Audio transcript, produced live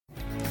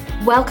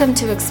Welcome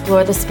to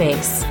Explore the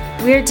Space.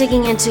 We're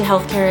digging into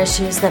healthcare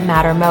issues that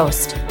matter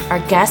most. Our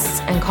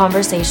guests and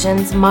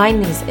conversations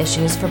mine these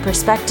issues for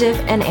perspective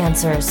and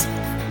answers.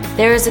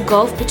 There is a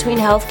gulf between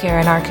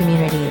healthcare and our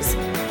communities.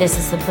 This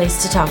is the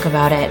place to talk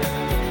about it.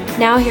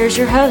 Now here's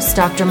your host,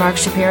 Dr. Mark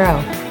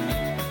Shapiro.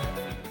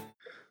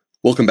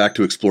 Welcome back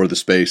to Explore the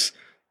Space.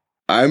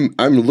 I'm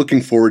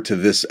looking forward to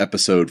this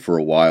episode for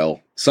a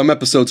while. Some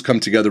episodes come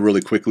together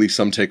really quickly,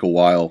 some take a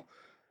while.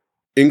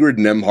 Ingrid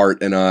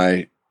Nembhard and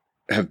I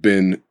have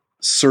been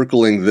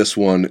circling this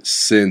one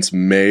since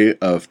May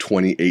of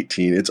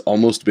 2018. It's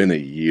almost been a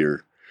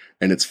year,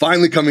 and it's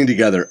finally coming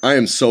together. I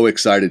am so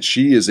excited.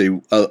 She is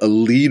a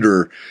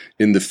leader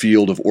in the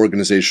field of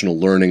organizational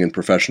learning and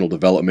professional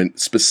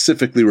development,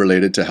 specifically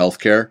related to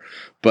healthcare,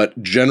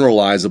 but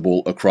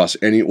generalizable across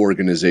any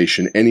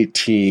organization, any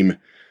team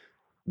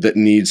that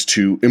needs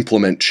to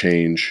implement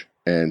change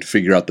and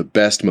figure out the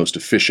best, most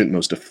efficient,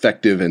 most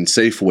effective, and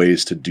safe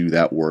ways to do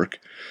that work.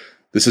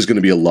 This is going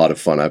to be a lot of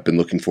fun. I've been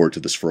looking forward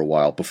to this for a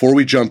while. Before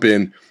we jump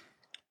in,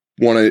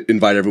 want to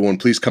invite everyone,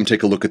 please come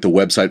take a look at the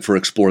website for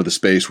Explore the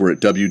Space. We're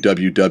at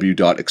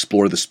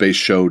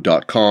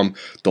www.explorethespaceshow.com.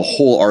 The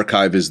whole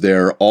archive is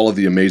there. All of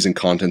the amazing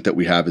content that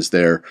we have is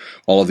there.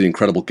 All of the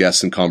incredible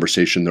guests and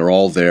conversation, they're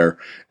all there,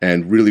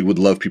 and really would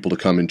love people to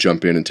come and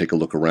jump in and take a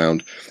look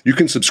around. You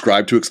can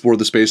subscribe to Explore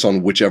the Space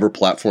on whichever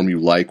platform you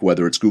like,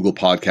 whether it's Google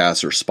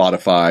Podcasts or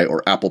Spotify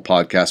or Apple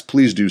Podcasts.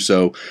 Please do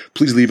so.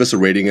 Please leave us a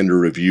rating and a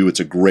review. It's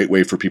a great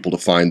way for people to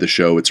find the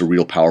show. It's a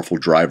real powerful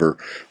driver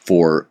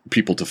for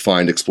people to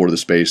find Explore the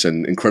Space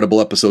and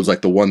incredible episodes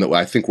like the one that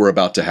I think we're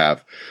about to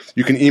have.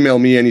 You can email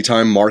me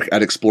anytime,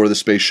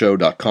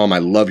 mark@explorethespaceshow.com. I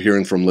love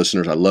hearing from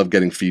listeners. I love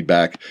getting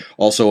feedback.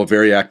 Also,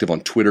 very active on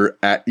Twitter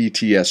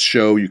 @ETS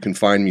Show. You can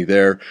find me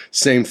there.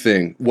 Same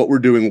thing. What we're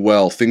doing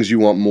well, things you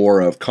want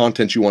more of,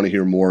 content you want to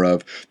hear more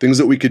of, things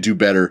that we could do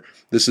better.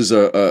 This is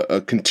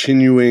a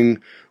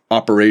continuing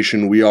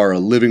operation. We are a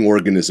living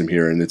organism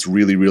here, and it's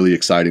really, really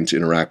exciting to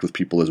interact with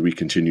people as we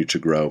continue to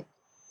grow.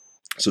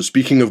 So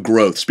speaking of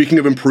growth, speaking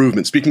of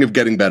improvement, speaking of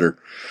getting better,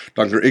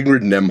 Dr.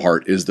 Ingrid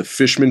Nembhard is the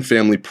Fishman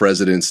Family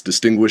President's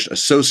Distinguished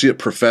Associate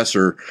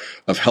Professor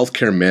of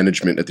Healthcare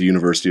Management at the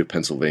University of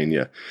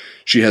Pennsylvania.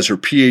 She has her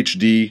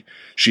PhD,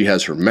 she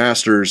has her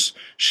master's,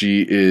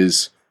 she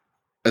is,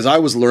 as I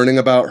was learning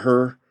about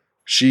her,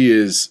 she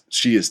is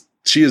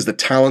the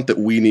talent that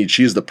we need.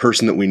 She is the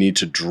person that we need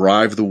to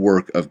drive the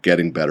work of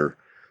getting better.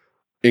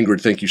 Ingrid,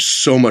 thank you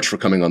so much for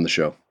coming on the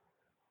show.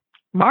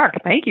 Mark,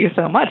 thank you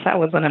so much. That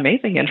was an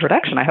amazing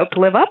introduction. I hope to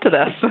live up to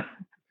this.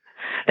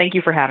 Thank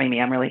you for having me.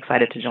 I'm really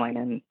excited to join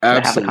in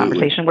to have the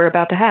conversation we're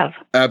about to have.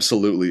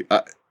 Absolutely.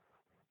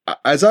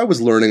 As I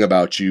was learning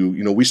about you,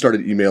 we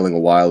started emailing a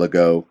while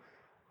ago.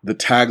 The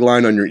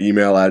tagline on your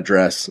email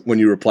address, when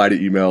you reply to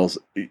emails,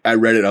 I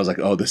read it. I was like,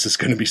 oh, this is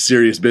going to be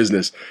serious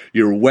business.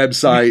 Your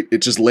website,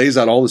 it just lays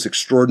out all this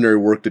extraordinary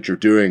work that you're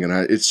doing. And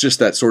it's just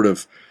that sort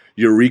of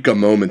eureka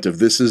moment of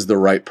this is the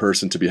right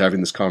person to be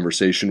having this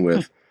conversation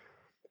with.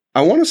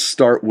 I want to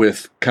start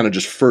with kind of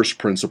just first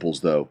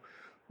principles, though.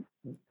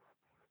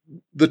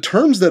 The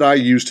terms that I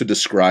use to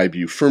describe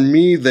you, for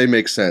me, they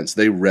make sense.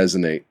 They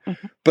resonate.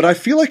 Mm-hmm. But I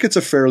feel like it's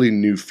a fairly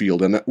new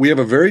field, and we have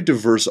a very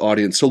diverse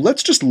audience. So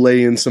let's just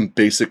lay in some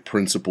basic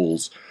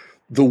principles.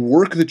 The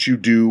work that you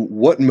do,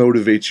 what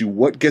motivates you,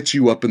 what gets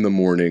you up in the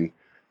morning.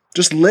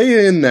 Just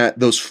lay in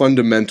those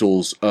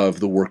fundamentals of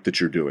the work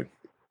that you're doing.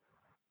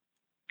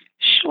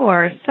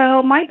 Sure.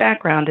 So my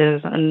background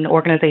is in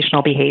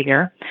organizational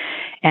behavior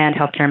and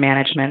healthcare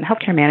management.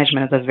 Healthcare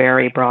management is a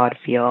very broad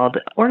field.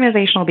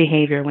 Organizational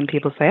behavior, when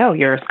people say, oh,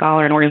 you're a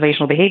scholar in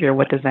organizational behavior,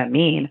 what does that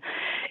mean?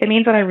 It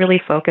means that I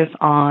really focus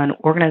on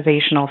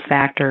organizational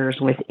factors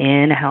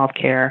within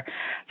healthcare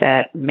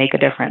that make a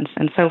difference.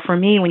 And so for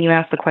me, when you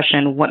ask the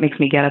question, what makes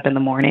me get up in the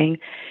morning,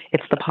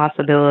 it's the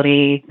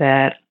possibility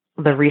that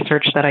the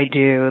research that I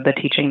do, the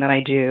teaching that I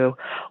do,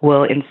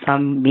 will in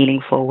some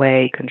meaningful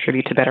way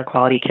contribute to better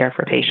quality care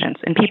for patients.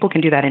 And people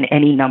can do that in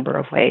any number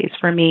of ways.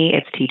 For me,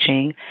 it's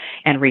teaching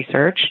and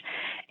research.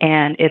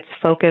 And it's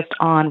focused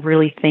on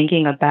really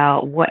thinking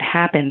about what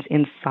happens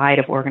inside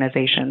of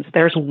organizations.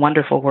 There's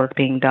wonderful work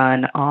being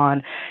done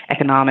on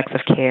economics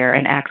of care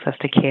and access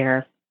to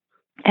care.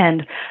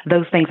 And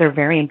those things are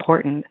very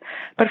important.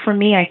 But for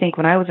me, I think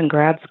when I was in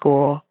grad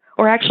school,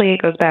 or actually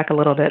it goes back a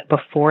little bit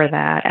before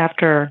that,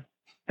 after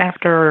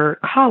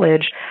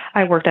college,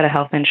 I worked at a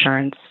health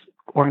insurance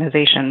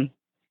organization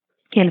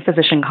in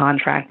physician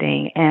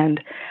contracting,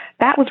 and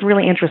that was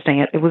really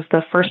interesting. It was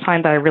the first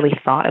time that I really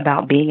thought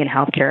about being in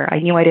healthcare. I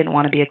knew I didn't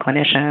want to be a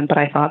clinician, but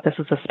I thought this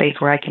is a space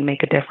where I can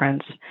make a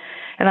difference.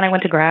 And then I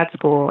went to grad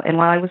school, and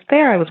while I was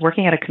there, I was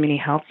working at a community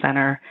health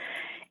center,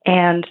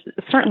 and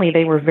certainly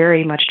they were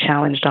very much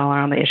challenged all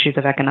around the issues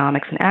of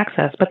economics and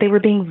access, but they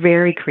were being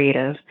very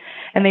creative,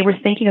 and they were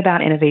thinking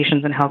about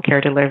innovations in healthcare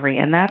delivery,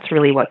 and that's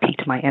really what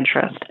piqued my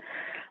interest.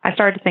 I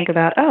started to think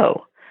about,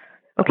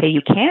 okay,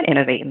 you can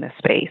innovate in this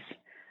space.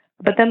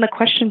 But then the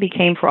question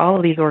became for all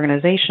of these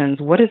organizations,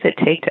 what does it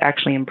take to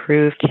actually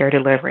improve care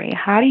delivery?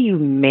 How do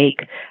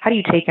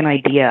you take an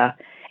idea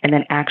and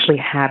then actually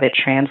have it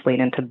translate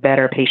into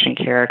better patient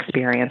care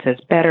experiences,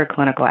 better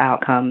clinical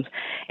outcomes,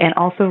 and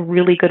also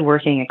really good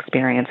working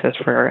experiences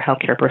for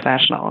healthcare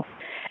professionals?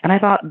 And I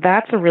thought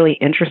that's a really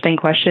interesting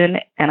question,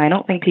 and I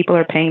don't think people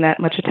are paying that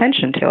much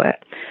attention to it.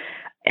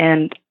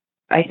 And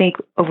I think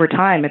over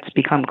time it's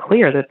become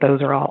clear that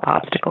those are all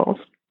obstacles.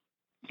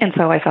 And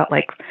so I felt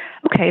like,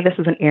 okay, this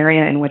is an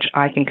area in which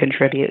I can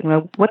contribute.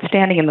 What's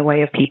standing in the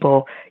way of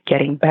people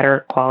getting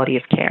better quality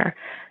of care?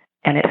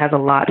 And it has a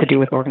lot to do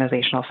with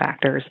organizational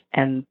factors,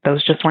 and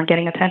those just weren't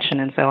getting attention.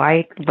 And so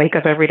I wake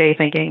up every day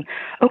thinking,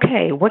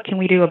 okay, what can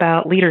we do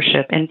about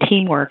leadership and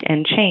teamwork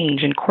and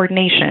change and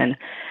coordination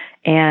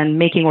and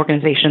making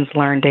organizations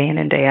learn day in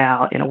and day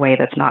out in a way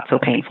that's not so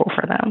painful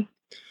for them?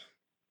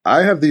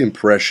 I have the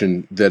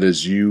impression that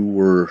as you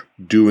were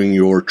doing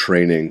your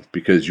training,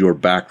 because your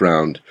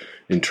background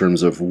in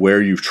terms of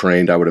where you've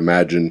trained, I would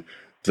imagine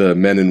the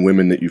men and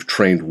women that you've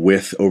trained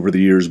with over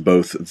the years,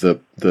 both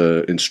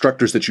the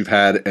instructors that you've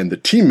had and the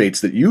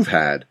teammates that you've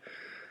had,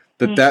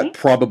 that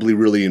probably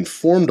really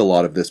informed a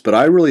lot of this. But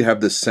I really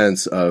have this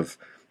sense of,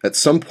 at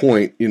some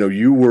point,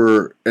 you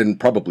were, and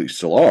probably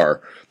still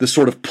are, this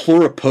sort of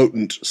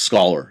pluripotent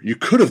scholar. You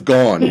could have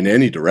gone in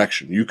any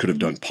direction. You could have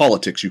done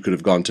politics. You could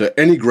have gone to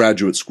any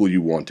graduate school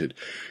you wanted.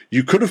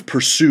 You could have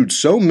pursued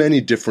so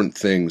many different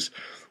things.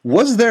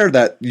 Was there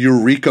that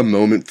eureka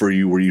moment for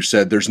you where you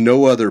said, there's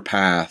no other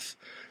path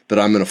that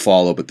I'm going to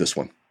follow but this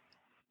one?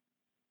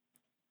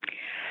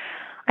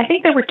 I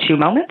think there were two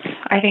moments.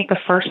 I think the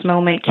first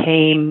moment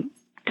came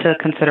to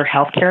consider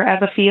healthcare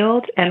as a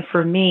field. And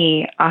for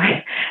me,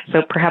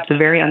 so perhaps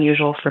very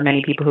unusual for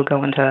many people who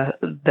go into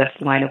this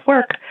line of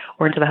work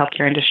or into the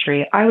healthcare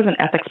industry, I was an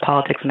ethics,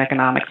 politics, and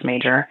economics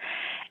major,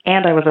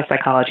 and I was a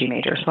psychology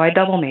major. So I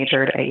double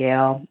majored at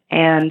Yale.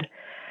 And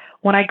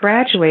when I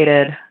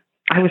graduated,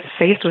 I was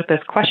faced with this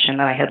question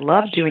that I had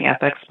loved doing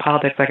ethics,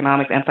 politics,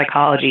 economics, and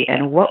psychology,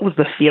 and what was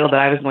the field that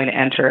I was going to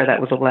enter that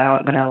was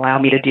going to allow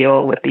me to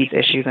deal with these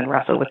issues and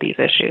wrestle with these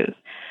issues.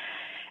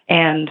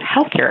 And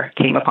healthcare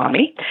came upon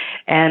me.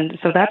 And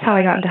so that's how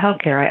I got into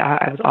healthcare.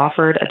 I was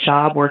offered a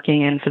job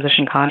working in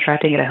physician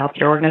contracting at a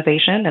healthcare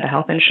organization, at a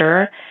health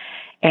insurer,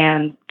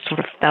 and sort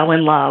of fell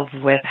in love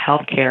with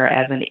healthcare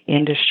as an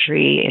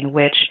industry in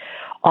which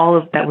all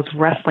of that was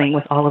wrestling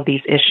with all of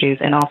these issues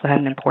and also had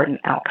an important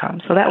outcome.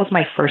 So that was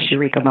my first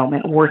eureka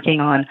moment, working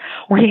on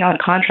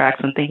contracts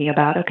and thinking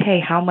about, okay,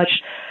 how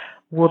much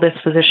will this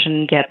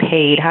physician get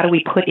paid? How do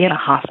we put in a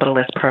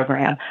hospitalist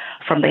program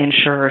from the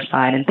insurer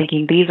side? And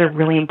thinking these are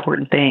really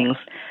important things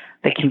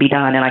that can be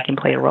done and I can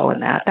play a role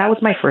in that. That was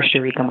my first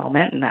eureka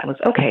moment, and that was,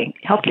 okay,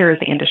 healthcare is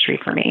the industry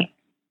for me.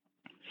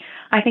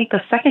 I think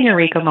the second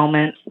eureka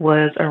moment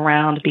was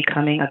around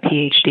becoming a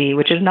PhD,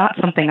 which is not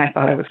something I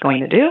thought I was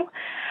going to do.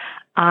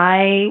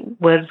 I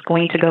was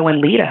going to go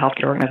and lead a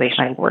healthcare organization.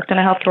 I worked in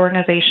a healthcare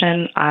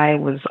organization. I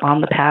was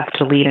on the path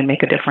to lead and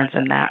make a difference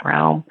in that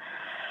realm.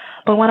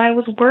 But when I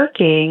was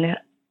working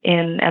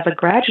as a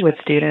graduate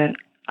student,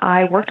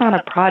 I worked on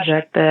a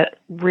project that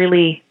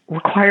really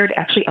required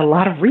actually a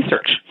lot of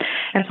research.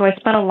 And so I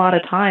spent a lot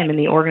of time in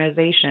the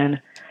organization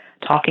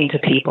talking to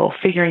people,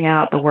 figuring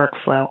out the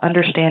workflow,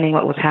 understanding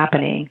what was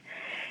happening.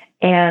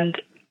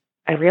 And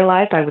I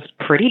realized I was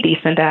pretty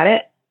decent at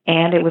it,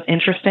 and it was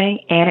interesting,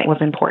 and it was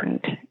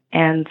important.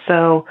 And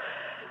so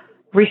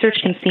research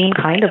can seem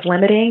kind of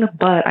limiting,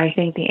 but I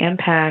think the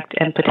impact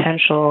and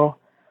potential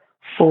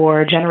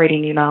for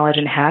generating new knowledge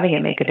and having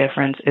it make a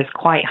difference is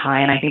quite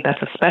high. And I think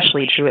that's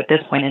especially true at this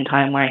point in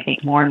time where I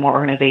think more and more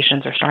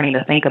organizations are starting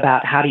to think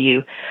about how do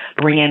you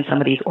bring in some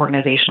of these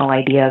organizational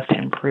ideas to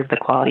improve the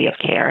quality of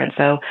care. And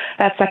so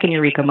that second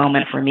eureka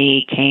moment for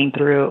me came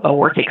through a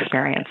work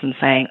experience and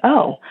saying,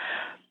 oh,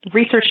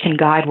 research can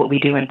guide what we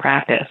do in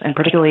practice, and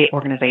particularly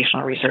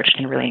organizational research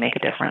can really make a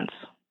difference.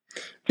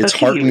 It's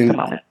heartening.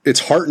 It's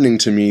heartening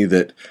to me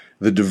that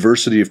the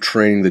diversity of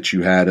training that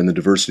you had and the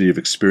diversity of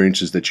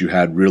experiences that you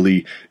had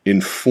really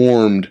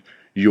informed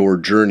your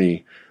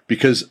journey.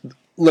 Because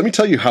let me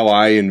tell you how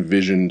I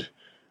envisioned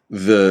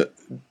the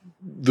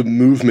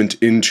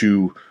movement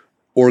into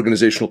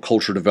organizational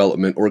culture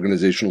development,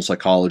 organizational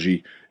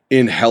psychology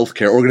in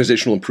healthcare,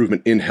 organizational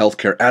improvement in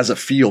healthcare as a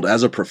field,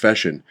 as a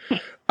profession.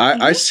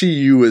 I see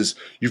you as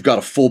you've got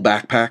a full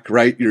backpack,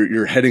 right?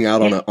 You're heading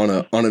out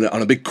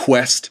on a big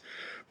quest,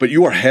 but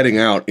you are heading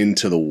out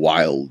into the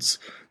wilds.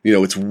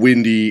 It's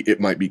windy, it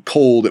might be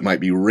cold, it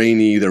might be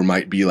rainy, there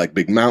might be like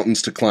big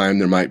mountains to climb,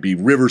 there might be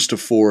rivers to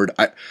ford.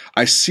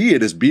 I see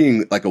it as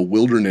being like a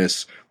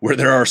wilderness where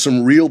there are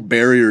some real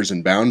barriers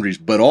and boundaries,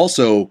 but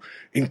also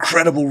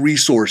incredible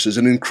resources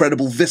and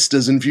incredible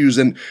vistas and views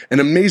and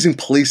amazing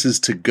places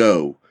to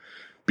go,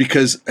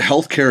 because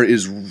healthcare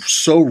is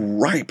so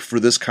ripe for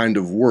this kind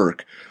of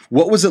work.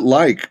 What was it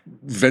like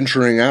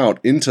venturing out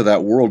into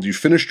that world? You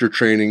finished your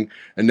training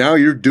and now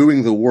you're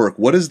doing the work.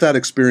 What has that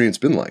experience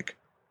been like?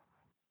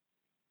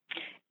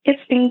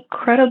 It's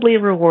incredibly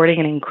rewarding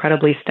and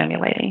incredibly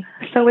stimulating.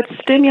 So it's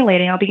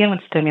stimulating. I'll begin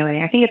with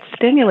stimulating. I think it's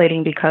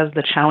stimulating because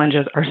the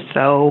challenges are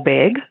so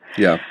big.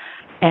 Yeah.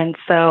 And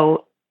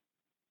so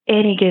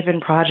any given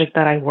project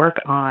that I work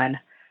on,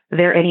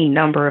 there are any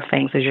number of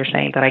things, as you're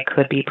saying, that I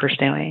could be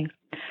pursuing.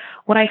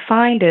 What I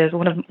find is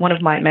one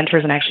of my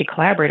mentors and actually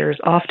collaborators,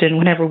 often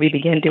whenever we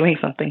begin doing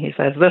something, he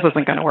says, "This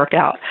isn't going to work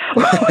out,"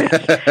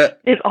 which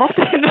is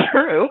often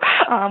true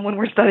when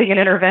we're studying an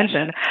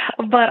intervention.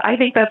 But I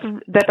think that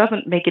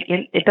doesn't make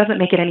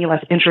it any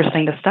less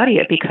interesting to study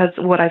it, because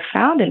what I've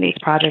found in these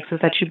projects is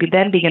that you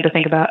then begin to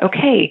think about,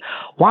 okay,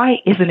 why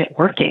isn't it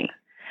working?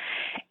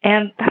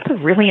 And that's a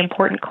really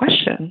important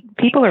question.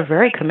 People are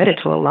very committed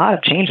to a lot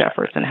of change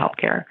efforts in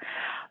healthcare,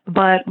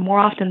 but more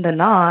often than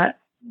not,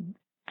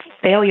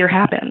 failure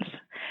happens,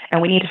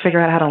 and we need to figure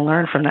out how to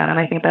learn from that. And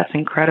I think that's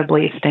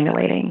incredibly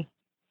stimulating.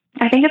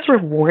 I think it's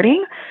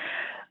rewarding.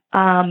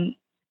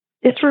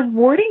 It's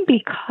rewarding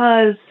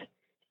because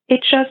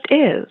it just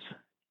is.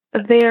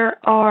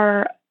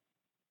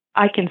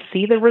 I can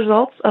see the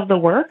results of the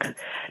work,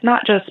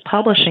 not just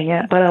publishing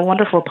it, but a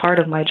wonderful part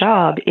of my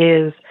job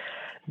is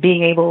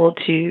being able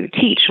to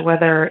teach,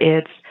 whether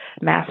it's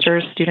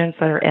master's students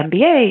that are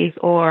MBAs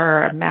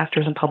or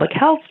master's in public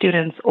health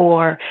students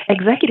or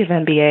executive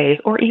MBAs,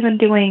 or even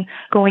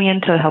going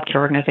into healthcare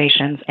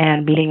organizations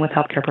and meeting with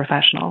healthcare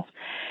professionals.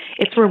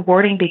 It's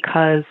rewarding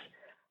because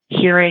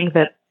hearing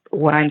that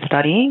what I'm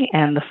studying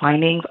and the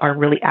findings are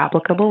really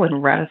applicable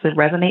and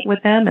resonate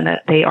with them, and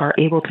that they are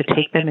able to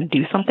take them and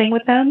do something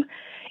with them,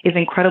 is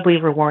incredibly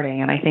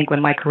rewarding. And I think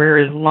when my career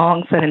is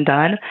long said and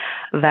done,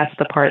 that's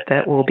the part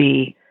that will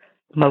be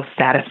most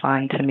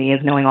satisfying to me, is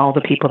knowing all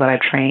the people that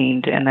I've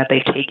trained and that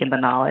they've taken the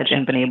knowledge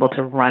and been able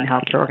to run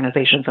healthcare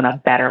organizations in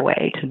a better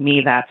way. To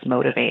me, that's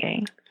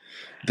motivating.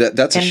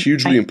 That's a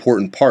hugely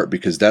important part,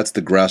 because that's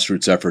the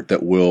grassroots effort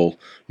that will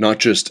not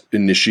just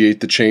initiate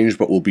the change,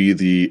 but will be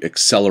the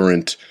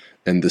accelerant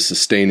and the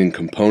sustaining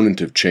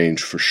component of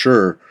change for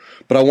sure.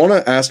 But I want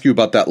to ask you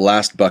about that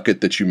last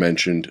bucket that you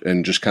mentioned,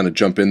 and just kind of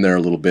jump in there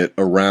a little bit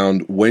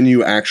around when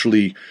you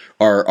actually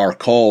are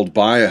called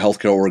by a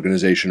healthcare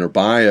organization or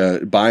by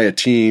a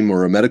team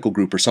or a medical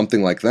group or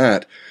something like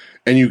that,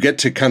 and you get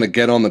to kind of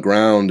get on the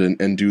ground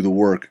and do the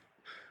work.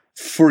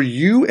 For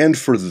you and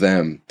for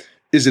them,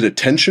 is it a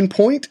tension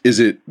point? Is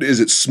it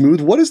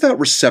smooth? What is that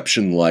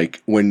reception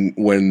like when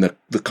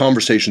the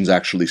conversations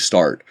actually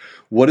start?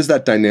 What is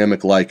that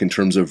dynamic like in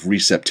terms of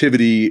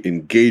receptivity,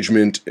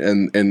 engagement,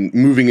 and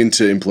moving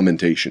into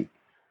implementation?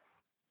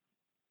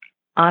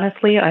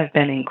 Honestly, I've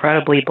been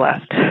incredibly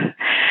blessed.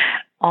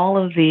 All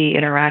of the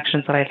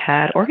interactions that I've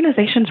had,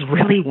 organizations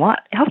really want,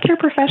 healthcare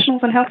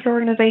professionals and healthcare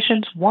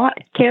organizations want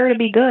care to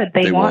be good.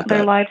 They want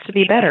their lives to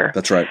be better.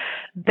 That's right.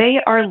 They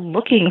are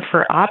looking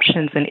for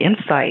options and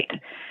insight,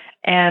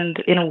 and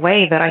in a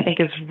way that I think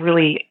is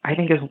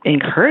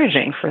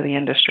encouraging for the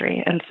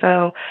industry. And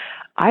so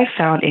I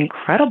found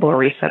incredible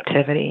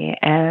receptivity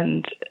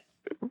and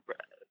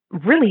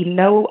really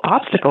no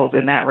obstacles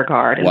in that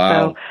regard. And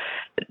wow. So,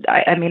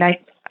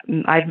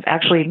 I've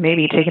actually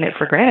maybe taken it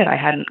for granted. I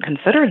hadn't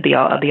considered the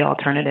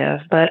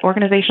alternative, but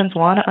organizations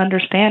want to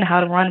understand how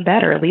to run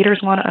better.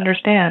 Leaders want to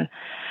understand.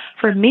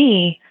 For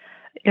me,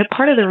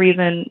 part of the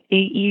reason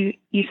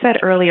you said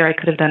earlier, I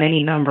could have done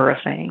any number of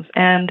things.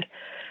 And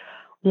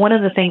one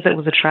of the things that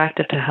was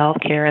attractive to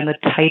healthcare and the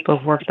type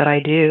of work that I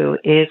do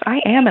is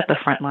I am at the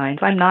front lines.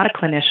 I'm not a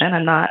clinician.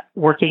 I'm not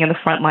working in the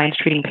front lines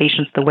treating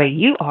patients the way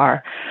you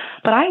are,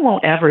 but I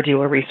won't ever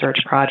do a research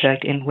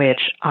project in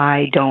which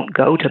I don't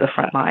go to the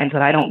front lines,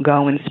 and I don't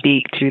go and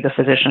speak to the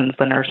physicians,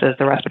 the nurses,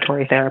 the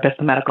respiratory therapists,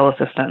 the medical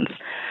assistants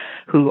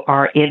who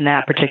are in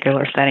that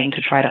particular setting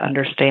to try to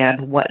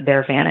understand what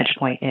their vantage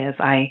point is.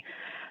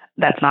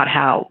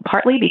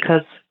 Partly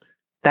because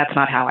that's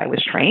not how I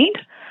was trained.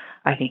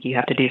 I think you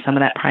have to do some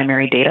of that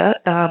primary data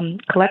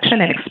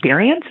collection and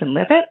experience and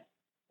live it.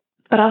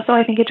 But also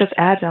I think it just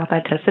adds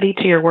authenticity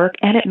to your work,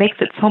 and it makes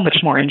it so much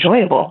more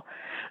enjoyable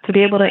to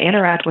be able to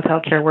interact with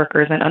healthcare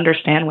workers and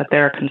understand what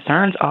their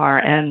concerns are,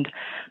 and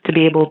to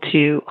be able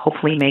to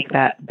hopefully make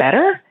that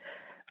better.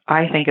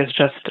 I think is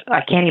just, I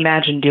can't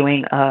imagine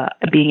being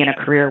in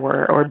a career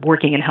or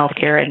working in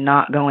healthcare and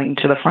not going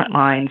to the front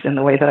lines in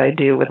the way that I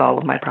do with all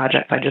of my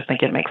projects. I just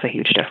think it makes a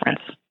huge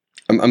difference.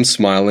 I'm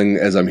smiling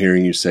as I'm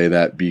hearing you say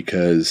that,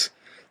 because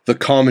the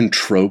common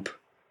trope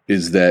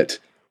is that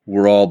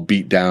we're all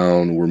beat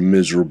down, we're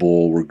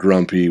miserable, we're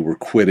grumpy, we're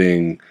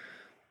quitting,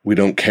 we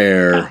don't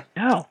care. Oh,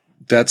 no.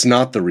 That's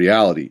not the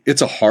reality.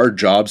 It's a hard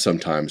job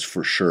sometimes,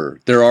 for sure.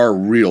 There are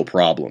real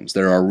problems.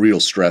 There are real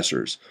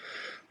stressors.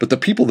 But the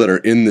people that are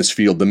in this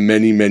field, the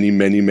many, many,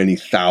 many, many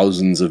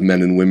thousands of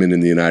men and women in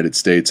the United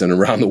States and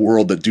around the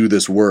world that do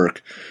this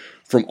work,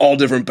 from all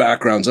different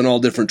backgrounds and all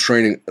different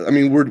training. I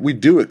mean, we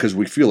do it because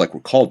we feel like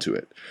we're called to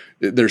it.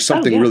 There's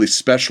something really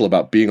special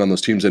about being on those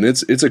teams, and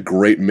it's a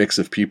great mix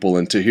of people.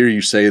 And to hear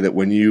you say that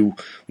when you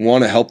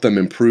want to help them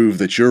improve,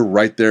 that you're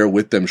right there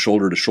with them,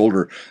 shoulder to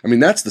shoulder. I mean,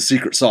 that's the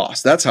secret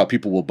sauce. That's how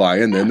people will buy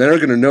in, and they're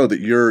going to know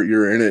that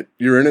you're in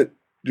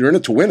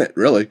it to win it,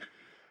 really.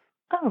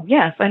 Oh,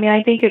 yes. I mean,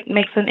 I think it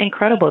makes an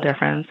incredible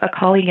difference. A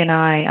colleague and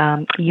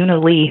I, Una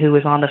Lee, who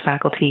is on the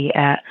faculty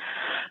at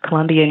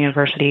Columbia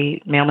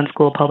University Mailman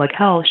School of Public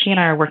Health, she and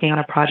I are working on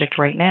a project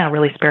right now,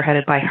 really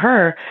spearheaded by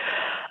her,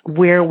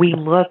 where we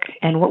look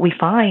and what we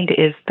find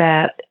is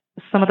that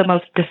some of the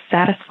most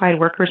dissatisfied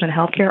workers in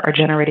healthcare are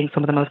generating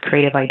some of the most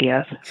creative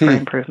ideas for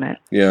improvement.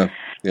 Yeah.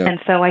 And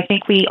so I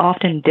think we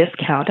often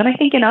discount, and I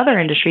think in other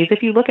industries,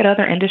 if you look at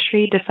other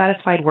industry,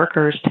 dissatisfied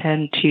workers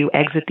tend to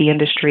exit the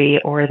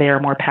industry or they're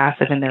more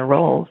passive in their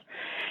roles.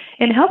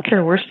 In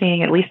healthcare, we're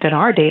seeing, at least in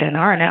our data and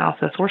our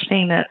analysis, we're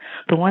seeing that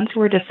the ones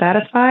who are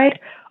dissatisfied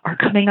are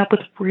coming up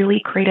with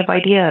really creative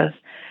ideas.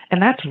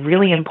 And that's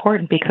really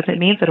important because it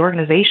means that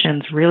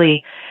organizations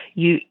really,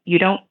 you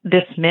don't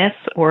dismiss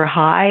or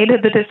hide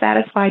the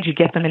dissatisfied, you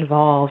get them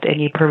involved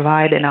and you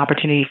provide an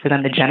opportunity for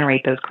them to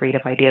generate those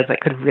creative ideas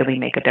that could really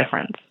make a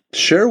difference.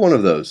 Share one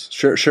of those.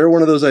 Share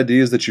one of those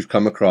ideas that you've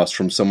come across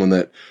from someone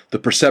that the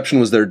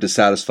perception was they're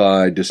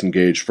dissatisfied,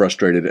 disengaged,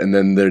 frustrated, and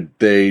then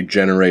they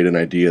generate an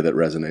idea that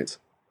resonates.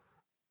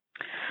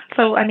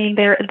 So, I mean,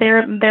 there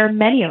are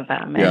many of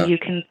them, and you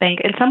can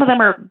think, and some of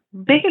them are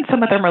big and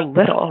some of them are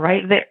little,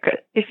 right?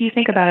 If you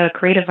think about a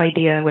creative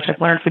idea, which I've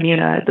learned from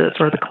UNA, the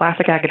sort of the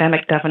classic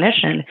academic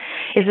definition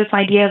is this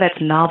idea that's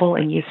novel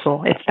and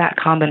useful. It's that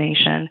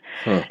combination.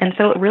 And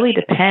so it really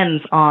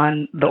depends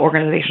on the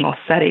organizational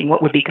setting,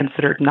 what would be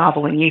considered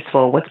novel and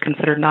useful. What's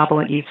considered novel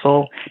and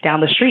useful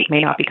down the street may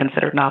not be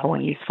considered novel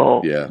and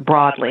useful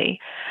broadly.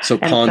 So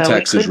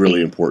context is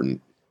really important.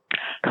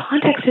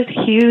 Context is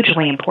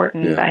hugely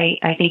important. Yeah.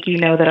 I think you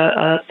know that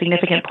a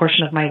significant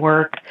portion of my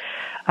work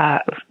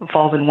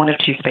falls in one of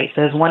two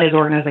spaces. One is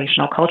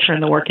organizational culture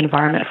and the work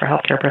environment for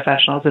healthcare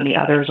professionals, and the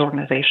other is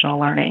organizational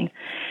learning.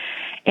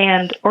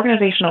 And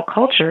organizational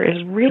culture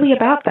is really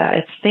about that.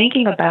 It's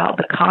thinking about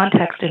the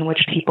context in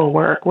which people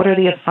work. What are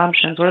the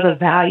assumptions? What are the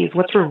values?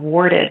 What's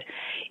rewarded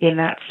in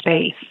that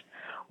space?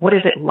 What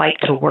is it like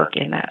to work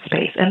in that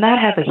space? And that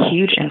has a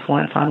huge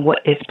influence on what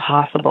is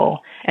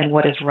possible and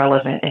what is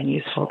relevant and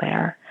useful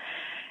there.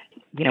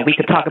 You know, we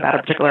could talk about a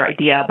particular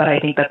idea, but I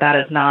think that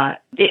is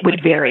not, it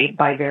would vary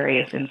by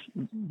various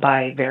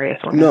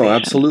organizations. No,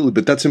 absolutely.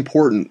 But that's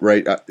important,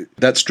 right?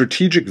 That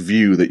strategic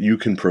view that you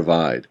can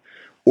provide.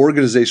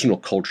 Organizational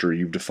culture,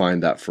 you've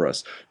defined that for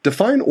us.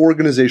 Define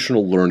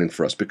organizational learning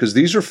for us, because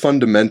these are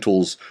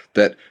fundamentals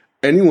that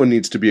anyone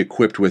needs to be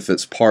equipped with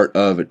that's part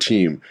of a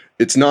team.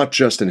 It's not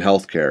just in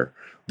healthcare.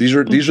 These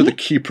are the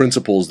key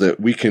principles that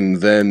we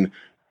can then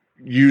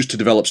use to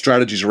develop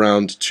strategies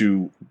around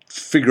to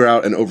figure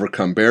out and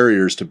overcome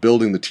barriers to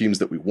building the teams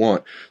that we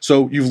want.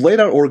 So you've laid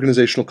out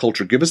organizational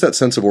culture. Give us that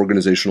sense of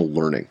organizational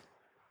learning.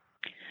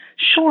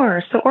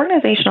 Sure. So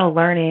organizational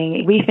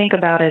learning, we think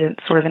about it in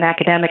sort of an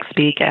academic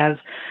speak as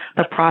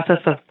the process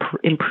of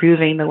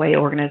improving the way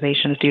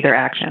organizations do their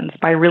actions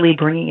by really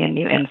bringing in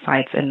new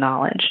insights and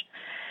knowledge.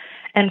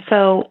 And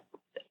so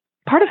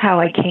part of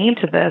how I came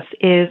to this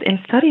is in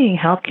studying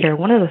healthcare,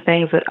 one of the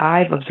things that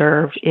I've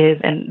observed is,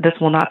 and this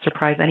will not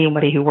surprise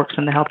anybody who works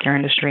in the healthcare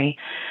industry,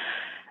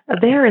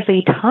 there is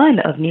a ton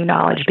of new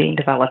knowledge being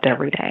developed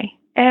every day,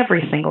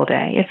 every single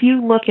day. If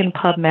you look in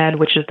PubMed,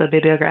 which is the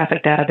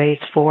bibliographic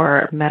database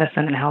for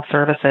medicine and health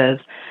services,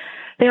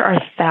 there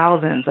are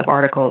thousands of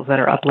articles that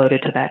are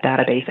uploaded to that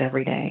database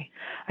every day.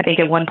 I think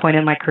at one point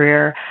in my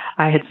career,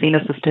 I had seen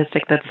a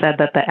statistic that said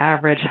that the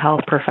average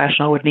health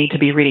professional would need to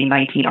be reading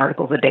 19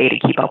 articles a day to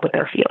keep up with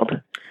their field.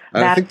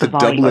 I think the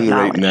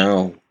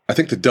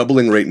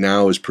doubling rate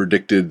now is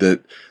predicted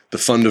that the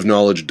fund of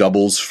knowledge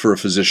doubles for a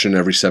physician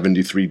every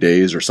 73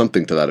 days or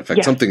something to that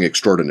effect, something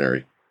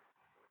extraordinary.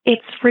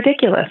 It's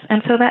ridiculous.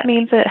 And so that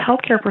means that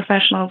healthcare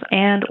professionals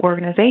and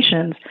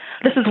organizations,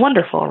 this is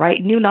wonderful,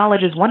 right? New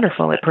knowledge is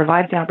wonderful. It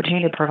provides the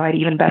opportunity to provide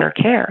even better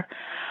care.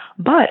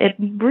 But it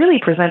really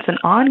presents an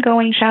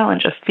ongoing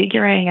challenge of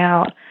figuring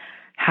out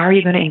how are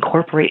you going to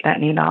incorporate that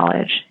new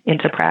knowledge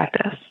into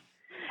practice.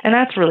 And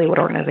that's really what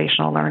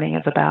organizational learning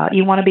is about.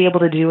 You want to be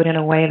able to do it in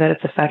a way that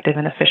it's effective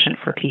and efficient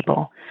for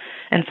people.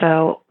 And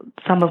so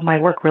some of my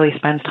work really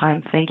spends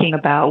time thinking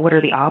about what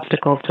are the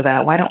obstacles to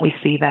that? Why don't we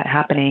see that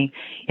happening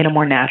in a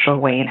more natural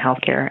way in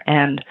healthcare?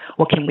 And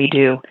what can we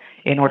do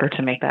in order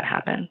to make that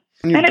happen?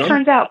 And it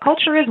turns out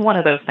culture is one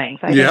of those things.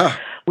 I think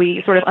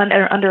we sort of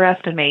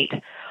underestimate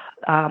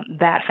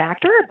that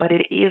factor, but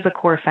it is a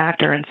core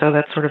factor. And so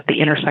that's sort of the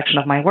intersection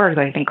of my work.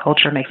 I think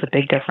culture makes a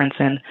big difference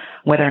in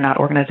whether or not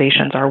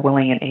organizations are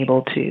willing and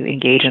able to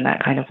engage in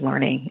that kind of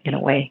learning in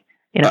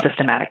a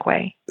systematic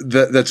way.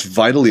 That's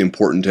vitally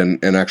important.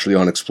 And actually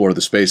on Explore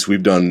the Space,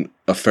 we've done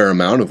a fair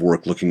amount of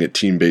work looking at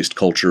team-based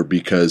culture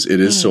because it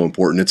is so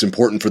important. It's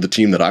important for the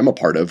team that I'm a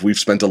part of. We've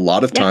spent a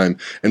lot of time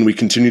and we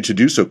continue to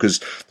do so because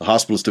the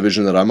hospitalist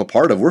division that I'm a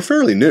part of, we're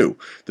fairly new.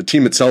 The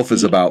team itself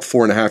is about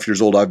 4.5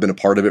 years old. I've been a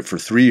part of it for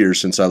 3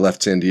 years since I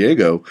left San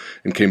Diego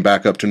and came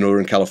back up to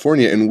Northern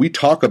California. And we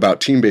talk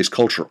about team-based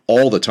culture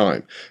all the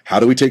time. How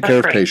do we take care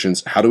of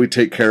patients? How do we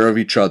take care of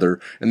each other?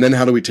 And then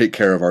how do we take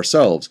care of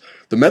ourselves?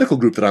 The medical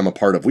group that I'm a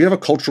part of, we have a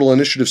cultural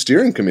initiative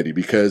steering committee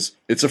because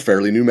it's a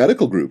fairly new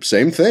medical group.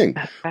 Same thing.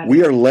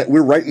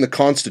 We're writing the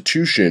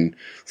constitution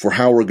for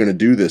how we're going to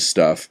do this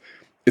stuff.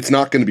 It's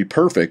not going to be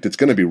perfect. It's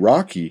going to be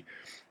rocky,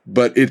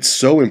 but it's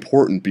so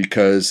important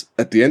because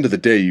at the end of the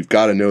day, you've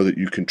got to know that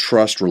you can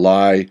trust,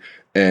 rely,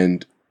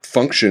 and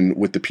function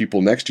with the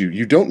people next to you.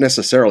 You don't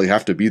necessarily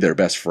have to be their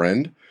best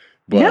friend,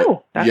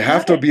 but you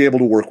have to be able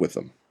to work with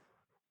them.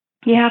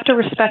 You have to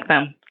respect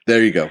them.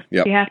 There you go.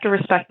 Yep. You have to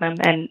respect them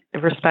and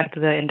respect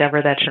the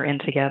endeavor that you're in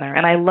together.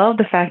 And I love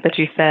the fact that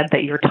you said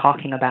that you're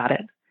talking about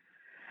it.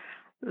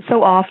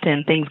 So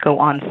often things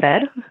go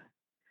unsaid,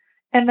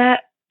 and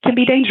that can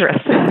be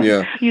dangerous.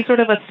 Yeah. You sort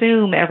of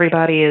assume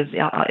everybody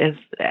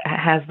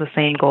has the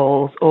same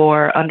goals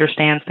or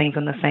understands things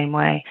in the same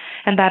way,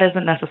 and that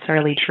isn't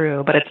necessarily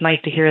true. But it's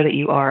nice to hear that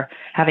you are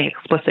having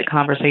explicit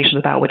conversations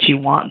about what you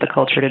want the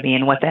culture to be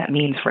and what that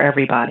means for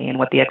everybody and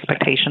what the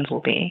expectations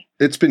will be.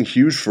 It's been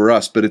huge for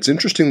us, but it's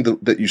interesting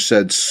that you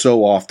said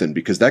so often,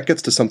 because that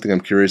gets to something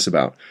I'm curious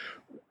about.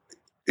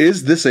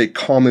 Is this a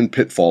common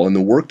pitfall in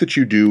the work that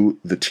you do,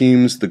 the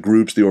teams, the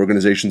groups, the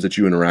organizations that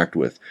you interact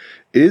with?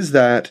 Is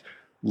that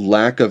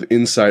lack of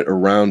insight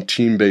around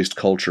team-based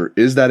culture,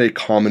 is that a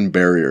common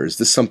barrier? Is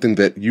this something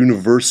that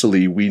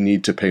universally we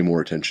need to pay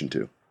more attention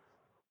to?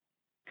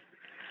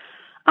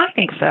 I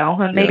think so.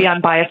 And maybe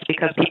I'm biased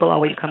because people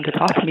always come to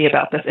talk to me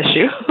about this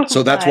issue.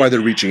 So that's why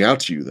they're reaching out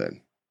to you then.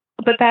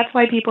 But that's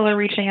why people are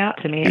reaching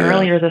out to me. Yeah.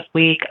 Earlier this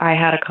week, I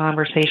had a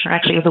conversation,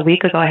 actually it was a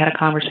week ago, I had a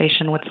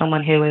conversation with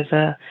someone who is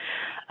a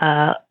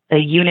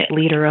unit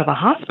leader of a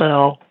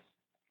hospital,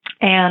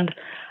 and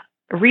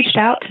reached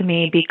out to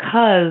me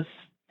because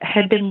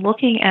had been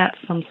looking at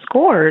some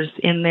scores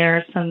in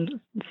some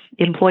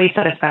employee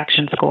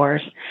satisfaction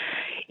scores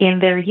in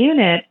their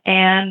unit,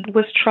 and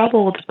was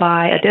troubled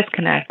by a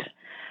disconnect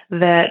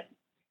that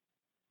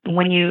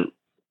when you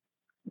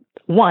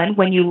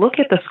look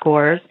at the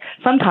scores,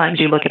 sometimes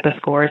you look at the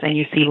scores and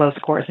you see low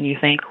scores and you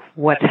think,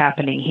 what's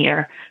happening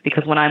here?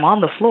 Because when I'm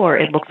on the floor,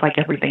 it looks like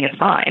everything is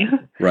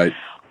fine. Right.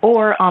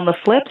 Or on the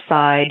flip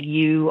side,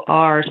 you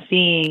are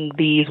seeing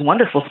these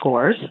wonderful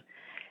scores,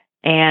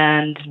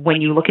 and when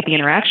you look at the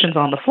interactions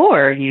on the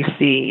floor, you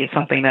see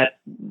something that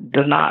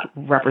does not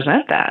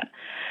represent that.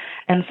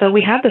 And so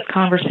we had this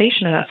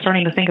conversation about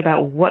starting to think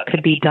about what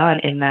could be done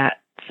in that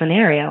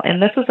scenario.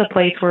 And this is a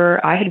place where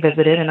I had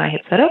visited and I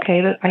had said,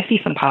 okay, I see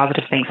some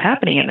positive things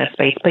happening in this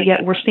space, but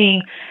yet we're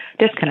seeing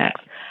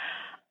disconnects.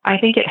 I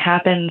think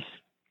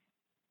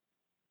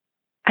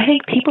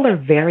people are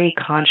very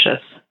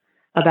conscious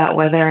about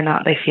whether or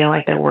not they feel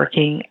like they're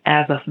working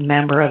as a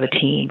member of a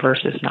team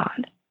versus not.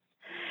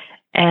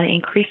 And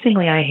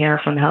increasingly, I hear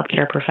from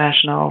healthcare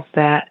professionals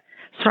that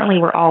certainly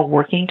we're all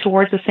working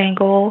towards the same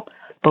goal,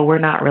 but we're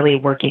not really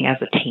working as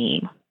a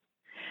team.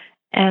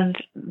 And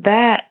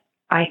that,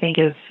 I think,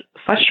 is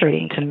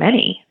frustrating to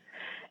many.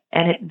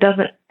 And it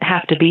doesn't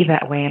have to be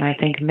that way. And I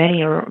think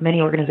many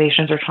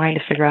organizations are trying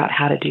to figure out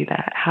how to do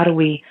that. How do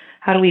we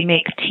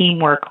make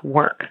teamwork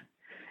work?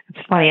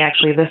 It's funny,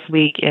 actually, this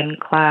week in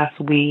class,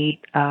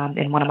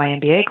 in one of my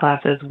MBA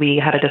classes, we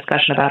had a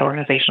discussion about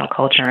organizational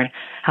culture and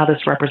how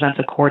this represents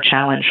a core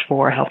challenge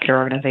for healthcare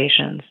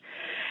organizations.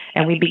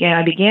 And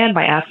I began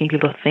by asking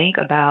people to think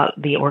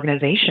about the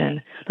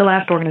organization, the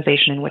last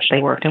organization in which they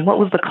worked, and what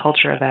was the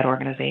culture of that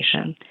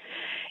organization.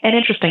 And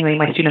interestingly,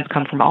 my students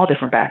come from all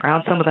different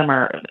backgrounds. Some of them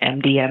are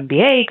MD,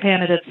 MBA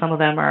candidates. Some of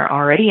them are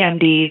already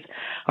MDs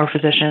or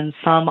physicians.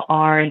 Some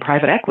are in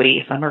private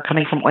equity. Some are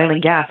coming from oil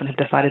and gas and have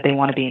decided they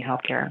want to be in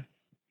healthcare.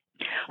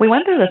 We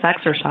went through this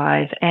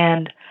exercise,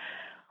 and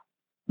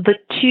the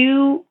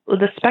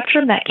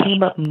spectrum that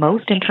came up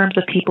most in terms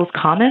of people's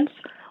comments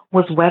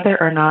was whether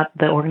or not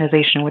the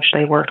organization in which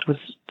they worked was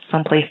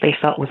someplace they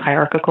felt was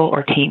hierarchical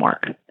or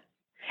teamwork.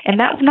 And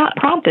that was not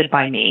prompted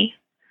by me.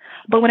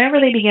 But whenever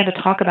they began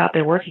to talk about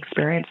their work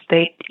experience,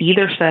 they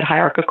either said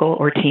hierarchical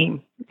or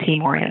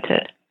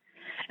team-oriented.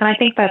 And I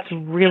think that's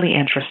really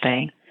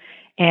interesting.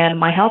 And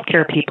my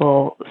healthcare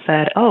people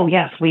said, oh,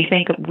 yes, we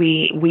think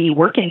we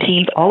work in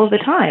teams all of the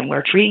time.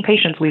 We're treating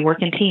patients, we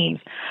work in teams.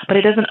 But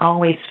it doesn't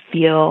always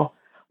feel,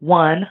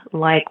 one,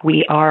 like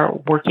we are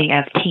working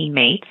as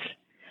teammates.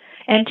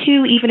 And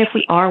two, even if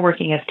we are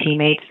working as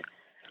teammates,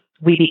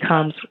 we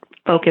become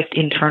focused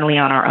internally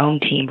on our own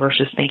team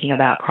versus thinking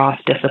about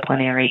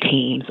cross-disciplinary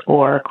teams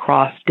or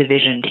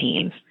cross-division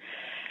teams.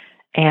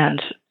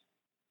 And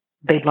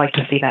they'd like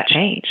to see that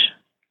change.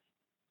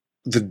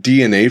 The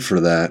DNA for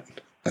that,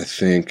 I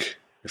think,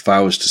 if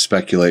I was to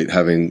speculate,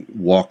 having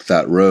walked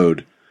that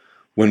road,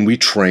 when we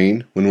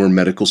train, when we're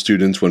medical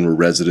students, when we're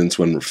residents,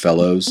 when we're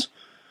fellows,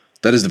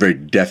 that is the very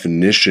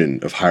definition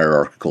of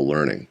hierarchical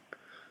learning.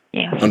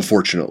 Yeah.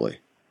 Unfortunately.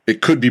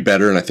 It could be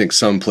better, and I think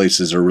some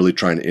places are really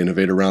trying to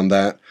innovate around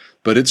that.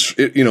 But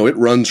it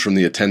runs from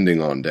the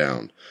attending on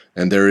down,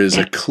 and there is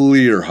a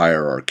clear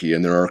hierarchy,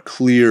 and there are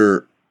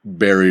clear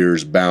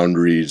barriers,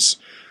 boundaries,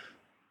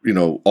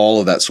 all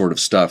of that sort of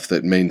stuff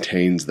that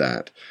maintains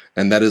that.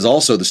 And that is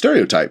also the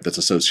stereotype that's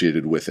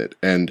associated with it.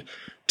 And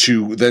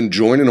to then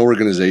join an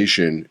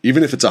organization,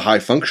 even if it's a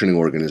high-functioning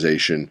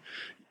organization,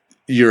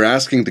 you're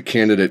asking the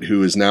candidate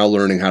who is now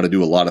learning how to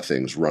do a lot of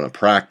things, run a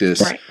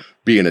practice, right,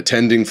 be an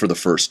attending for the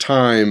first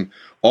time,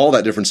 all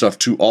that different stuff,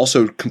 to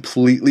also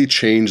completely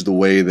change the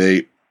way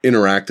they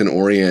interact and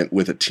orient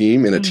with a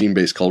team in a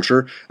team-based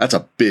culture, that's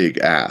a big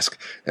ask.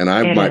 And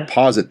I might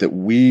posit that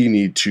we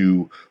need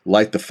to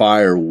light the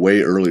fire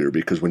way earlier,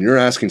 because when you're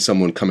asking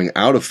someone coming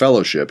out of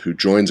fellowship who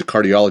joins a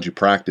cardiology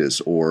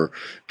practice or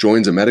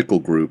joins a medical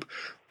group,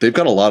 they've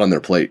got a lot on their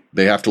plate.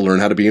 They have to learn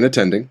how to be an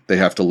attending. They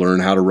have to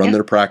learn how to run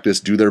their practice,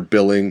 do their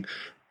billing,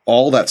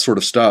 all that sort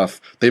of stuff.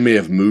 They may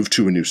have moved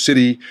to a new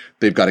city.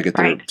 They've got to get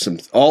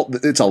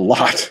it's a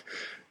lot.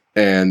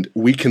 And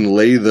we can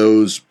lay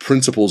those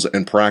principles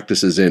and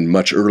practices in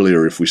much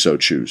earlier if we so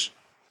choose.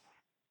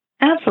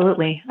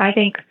 Absolutely. I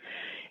think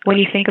when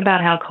you think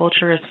about how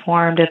culture is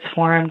formed, it's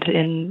formed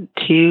in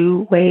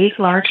two ways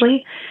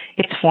largely.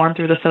 It's formed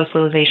through the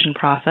socialization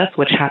process,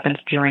 which happens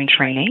during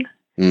training,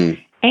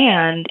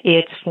 and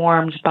it's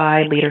formed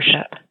by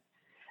leadership.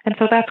 And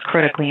so that's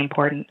critically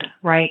important,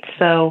 right?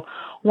 So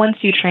once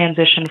you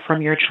transition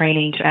from your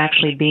training to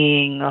actually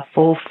being a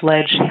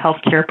full-fledged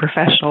healthcare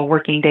professional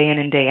working day in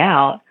and day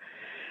out,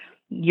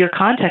 your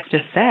context is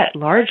set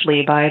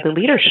largely by the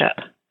leadership.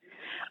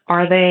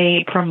 Are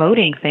they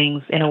promoting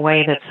things in a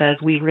way that says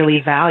we really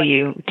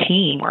value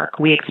teamwork?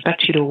 We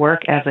expect you to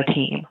work as a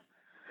team.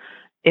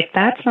 If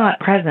that's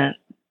not present,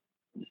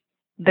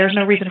 there's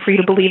no reason for you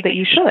to believe that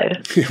you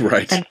should.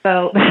 Right. And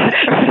so,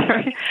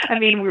 I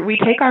mean, we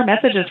take our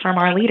messages from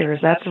our leaders.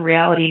 That's the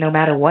reality no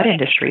matter what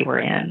industry we're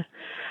in.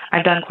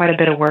 I've done quite a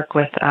bit of work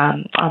with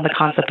on the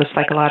concept of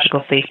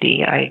psychological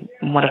safety.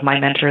 One of my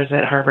mentors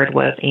at Harvard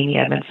was Amy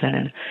Edmondson,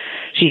 and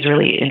she's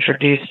really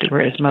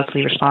is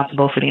mostly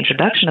responsible for the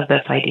introduction of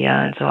this idea.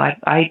 And so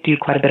I do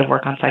quite a bit of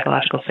work on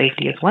psychological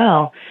safety as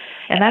well.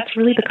 And that's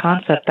really the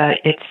concept that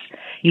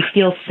you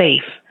feel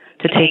safe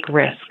to take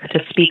risks, to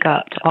speak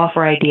up, to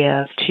offer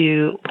ideas,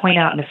 to point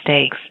out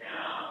mistakes.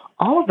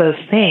 All of those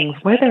things,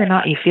 whether or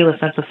not you feel a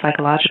sense of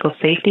psychological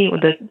safety,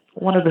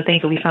 one of the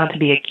things that we found to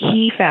be a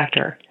key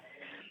factor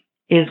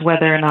is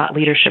whether or not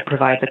leadership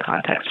provides a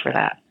context for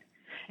that.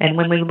 And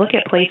when we look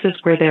at places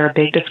where there are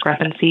big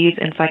discrepancies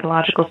in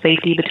psychological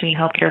safety between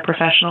healthcare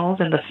professionals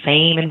in the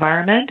same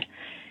environment,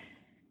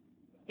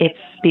 it's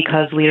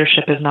because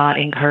leadership is not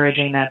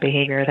encouraging that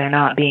behavior. They're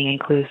not being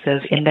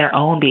inclusive in their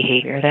own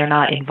behavior. They're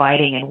not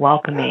inviting and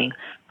welcoming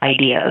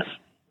ideas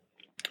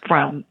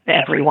from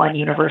everyone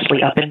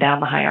universally up and down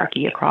the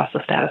hierarchy, across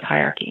the status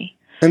hierarchy.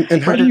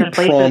 And how do you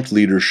prompt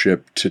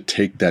leadership to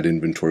take that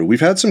inventory? We've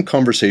had some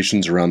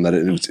conversations around that.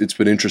 It's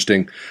been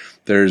interesting.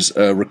 There's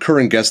a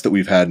recurring guest that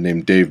we've had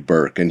named Dave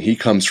Burke, and he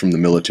comes from the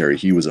military.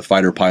 He was a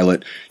fighter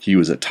pilot. He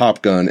was a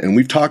Top Gun, and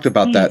we've talked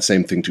about that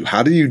same thing too.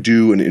 How do you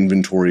do an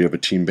inventory of a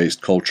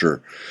team-based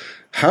culture?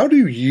 How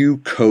do you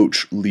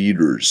coach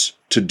leaders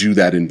to do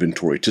that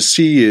inventory, to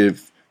see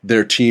if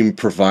their team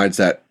provides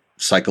that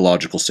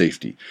psychological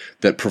safety,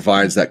 that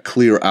provides that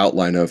clear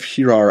outline of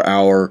here are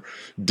our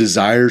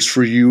desires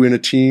for you in a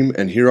team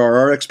and here are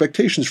our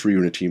expectations for you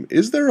in a team?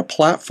 Is there a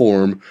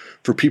platform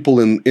for people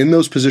in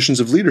those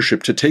positions of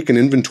leadership to take an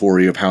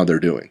inventory of how they're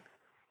doing?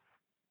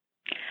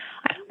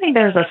 I don't think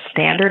there's a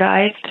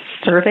standardized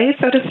survey,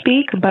 so to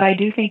speak, but I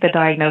do think the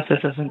diagnosis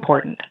is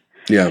important.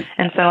 Yeah.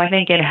 And so I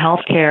think in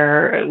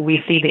healthcare,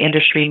 we see the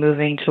industry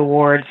moving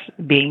towards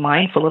being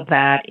mindful of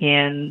that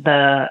in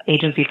the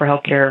Agency for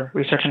Healthcare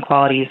Research and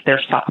Quality's, their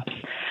SOPs,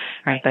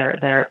 right?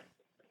 Their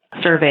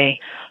survey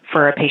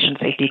for a patient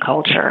safety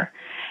culture.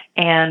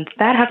 And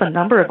that has a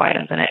number of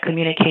items in it: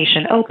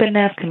 communication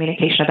openness,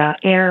 communication about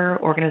error,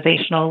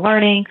 organizational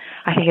learning.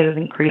 I think it is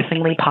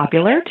increasingly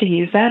popular to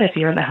use that if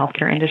you're in the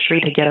healthcare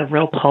industry to get a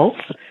real pulse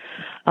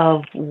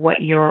of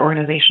what your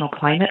organizational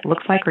climate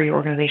looks like or your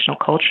organizational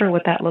culture,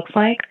 what that looks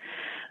like.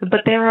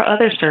 But there are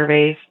other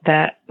surveys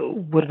that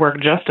would work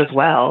just as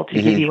well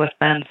to give you a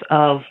sense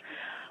of,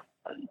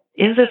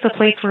 is this a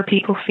place where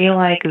people feel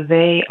like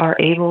they are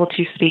able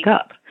to speak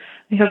up?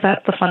 Because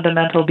that's the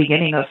fundamental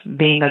beginning of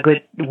being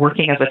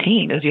working as a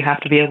team, is you have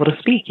to be able to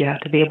speak, you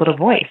have to be able to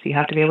voice, you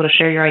have to be able to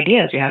share your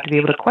ideas, you have to be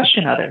able to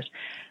question others,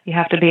 you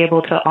have to be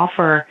able to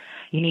offer,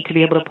 you need to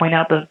be able to point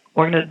out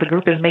the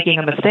group is making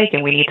a mistake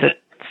and we need to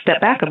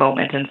step back a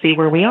moment and see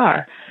where we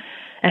are.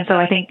 And so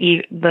I think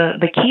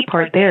the key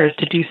part there is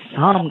to do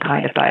some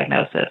kind of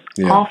diagnosis.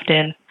 Yeah.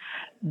 Often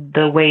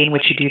the way in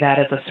which you do that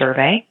is a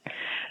survey.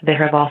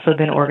 There have also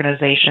been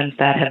organizations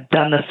that have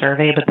done the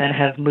survey but then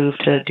have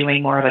moved to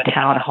doing more of a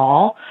town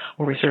hall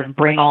where we sort of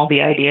bring all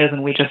the ideas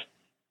and we just,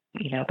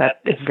 that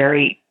is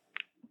very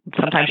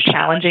sometimes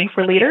challenging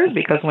for leaders,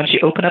 because once you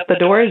open up the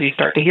doors, you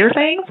start to hear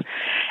things,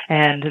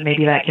 and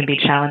maybe that can be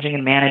challenging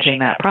in managing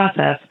that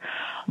process.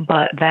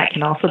 But that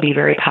can also be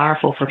very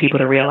powerful for people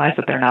to realize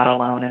that they're not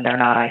alone and they're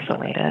not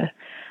isolated.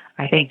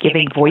 I think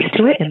giving voice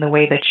to it in the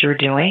way that you're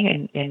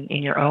doing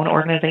in your own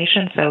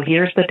organization. So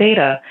here's the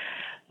data.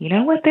 You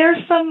know what?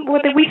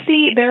 What we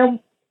see there.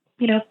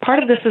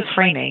 Part of this is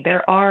framing.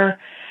 There are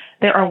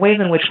ways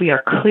in which we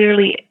are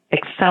clearly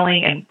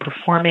excelling and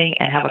performing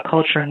and have a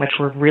culture in which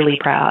we're really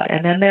proud.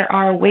 And then there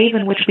are ways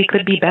in which we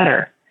could be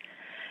better.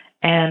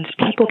 And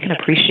people can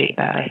appreciate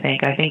that, I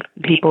think. I think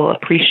people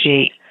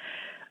appreciate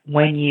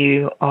when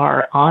you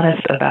are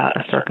honest about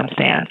a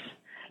circumstance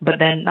but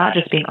then not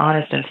just being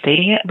honest and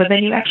stating it, but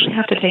then you actually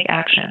have to take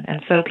action.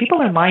 And so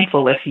people are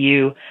mindful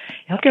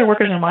healthcare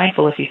workers are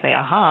mindful if you say,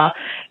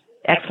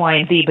 X, Y,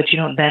 and Z, but you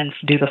don't then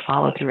do the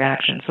follow-through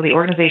action. So the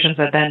organizations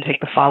that then take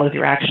the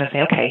follow-through action and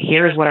say, okay,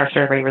 here's what our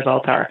survey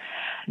results are.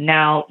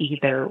 Now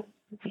either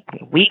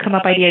we come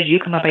up ideas, you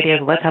come up ideas,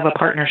 let's have a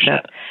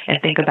partnership and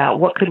think about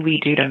what could we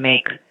do to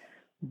make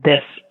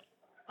this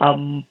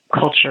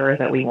culture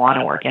that we want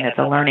to work in. It's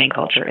a learning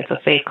culture. It's a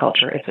safe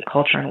culture. It's a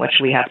culture in which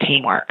we have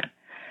teamwork.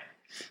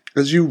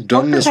 As you've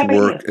done this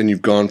work and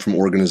you've gone from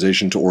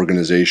organization to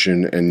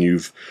organization and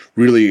you've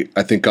really,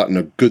 I think, gotten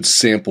a good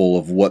sample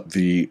of what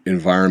the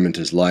environment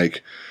is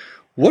like,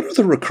 what are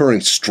the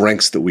recurring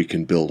strengths that we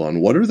can build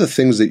on? What are the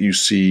things that you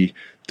see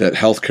that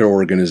healthcare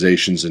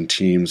organizations and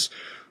teams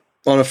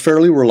on a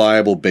fairly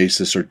reliable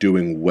basis are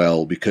doing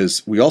well?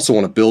 Because we also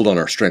want to build on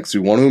our strengths. We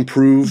want to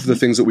improve the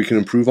things that we can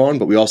improve on,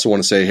 but we also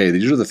want to say, hey,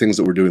 these are the things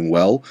that we're doing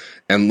well,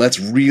 and let's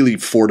really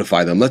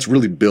fortify them. Let's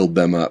really build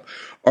them up.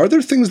 Are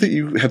there things that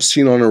you have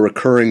seen on a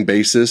recurring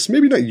basis,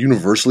 maybe not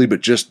universally,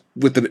 but just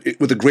with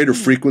a greater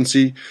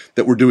frequency,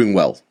 that we're doing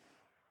well?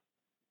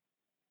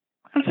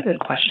 That's a good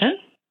question.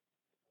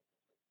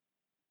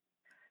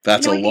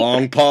 That's a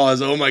long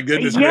pause. Oh, my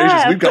goodness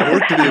gracious. We've got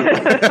work to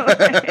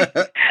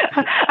do.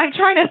 I'm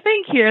trying to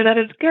think here that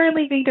it's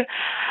currently being done.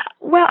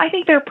 Well, I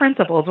think there are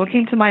principles. What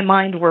came to my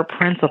mind were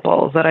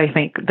principles that I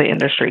think the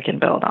industry can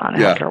build on,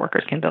 healthcare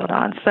workers can build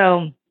on.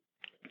 So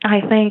I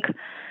think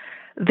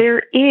there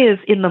is,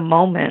 in the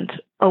moment,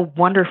 a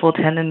wonderful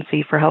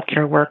tendency for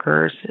healthcare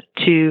workers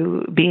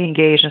to be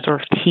engaged in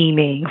sort of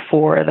teaming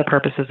for the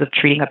purposes of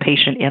treating a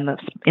patient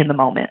in the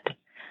moment.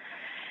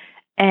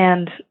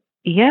 And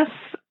yes,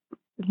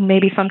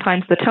 maybe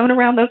sometimes the tone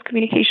around those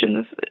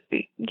communications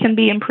can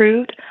be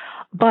improved,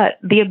 but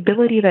the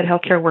ability that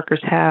healthcare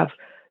workers have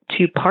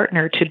to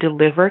partner to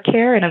deliver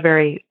care in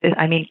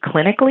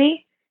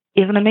clinically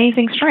is an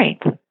amazing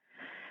strength.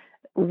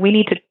 We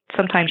need to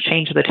sometimes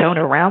change the tone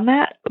around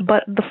that,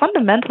 but the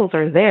fundamentals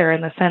are there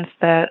in the sense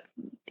that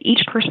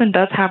each person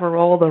does have a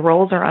role, the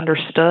roles are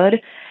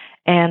understood,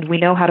 and we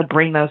know how to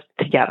bring those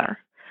together.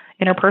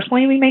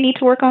 Interpersonally, we may need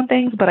to work on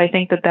things, but I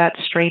think that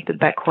strength,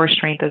 that core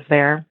strength is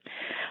there.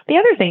 The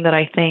other thing that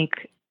I think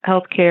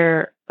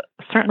healthcare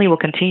certainly will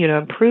continue to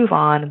improve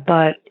on,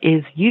 but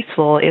is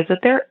useful, is that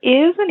there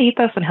is an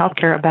ethos in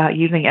healthcare about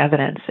using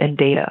evidence and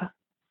data.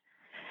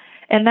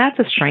 And that's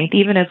a strength,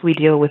 even as we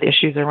deal with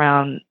issues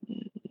around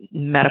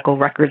medical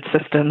record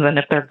systems and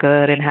if they're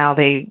good and how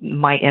they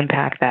might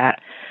impact that.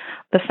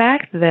 The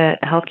fact that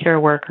healthcare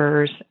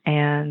workers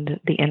and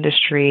the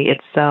industry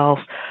itself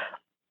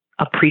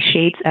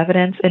appreciates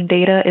evidence and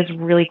data is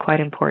really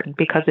quite important,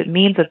 because it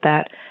means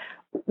that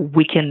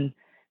we can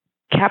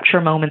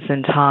capture moments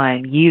in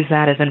time, use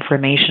that as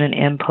information and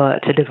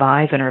input to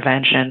devise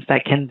interventions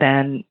that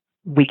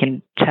we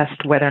can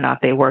test whether or not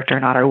they worked or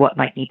not, or what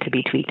might need to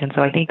be tweaked. And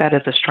so I think that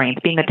is a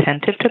strength. Being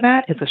attentive to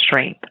that is a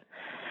strength.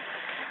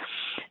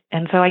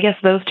 And so I guess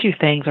those two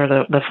things are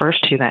the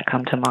first two that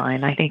come to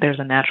mind. I think there's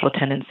a natural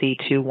tendency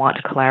to want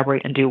to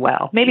collaborate and do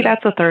well. Maybe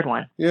that's the third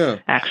one,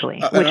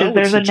 actually, which is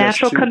there's a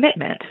natural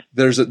commitment.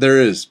 There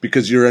is,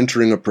 because you're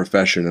entering a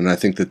profession, and I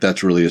think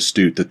that's really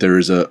astute, that there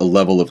is a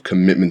level of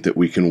commitment that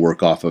we can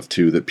work off of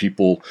too, that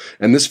people,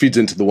 and this feeds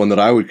into the one that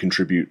I would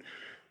contribute,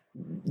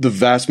 the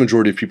vast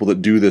majority of people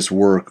that do this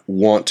work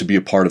want to be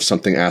a part of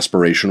something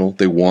aspirational.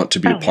 They want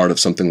to be a part of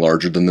something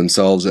larger than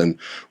themselves. And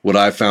what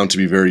I found to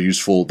be very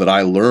useful that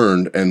I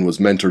learned and was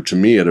mentored to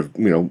me at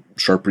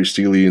Sharp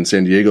Steele in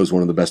San Diego is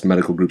one of the best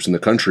medical groups in the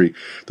country.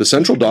 The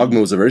central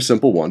dogma was a very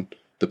simple one.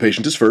 The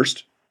patient is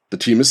first. The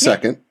team is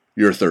second.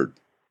 You're third.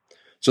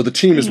 So the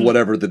team is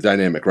whatever the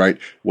dynamic, right?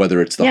 Whether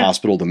it's the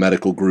hospital, the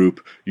medical group,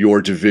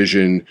 your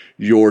division,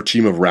 your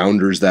team of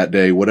rounders that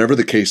day, whatever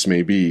the case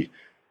may be.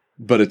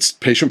 But it's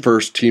patient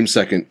first, team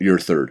second, you're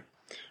third.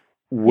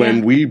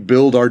 When we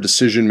build our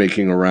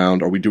decision-making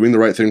around, are we doing the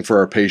right thing for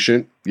our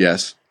patient?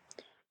 Yes.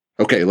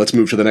 Okay, let's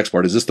move to the next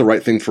part. Is this the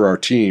right thing for our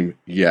team?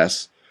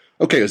 Yes.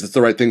 Okay, is this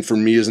the right thing for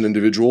me as an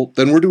individual?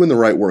 Then we're doing the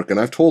right work. And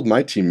I've told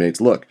my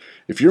teammates, look,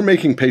 if you're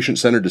making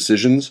patient-centered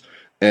decisions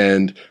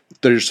and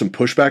there's some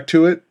pushback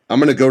to it, I'm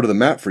going to go to the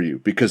mat for you,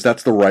 because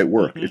that's the right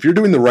work. If you're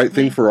doing the right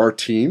thing for our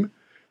team,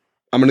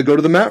 I'm going to go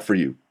to the mat for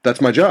you.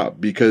 That's my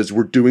job, because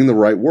we're doing the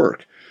right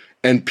work.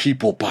 And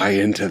people buy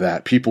into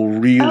that. People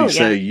really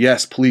say,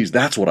 yes, please,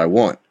 that's what I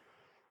want.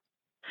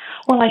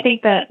 Well, I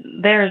think that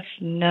there's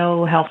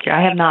no healthcare.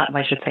 I have not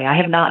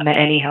met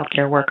any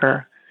healthcare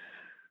worker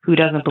who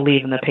doesn't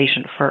believe in the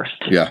patient first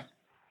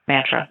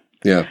mantra.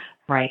 Yeah.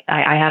 Right.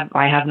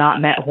 I have not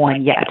met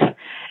one yet.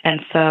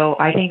 And so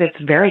I think that's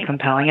very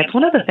compelling. It's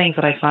one of the things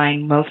that I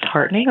find most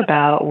heartening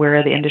about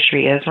where the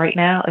industry is right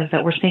now, is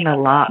that we're seeing a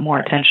lot more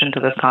attention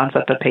to this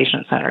concept of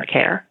patient-centered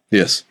care.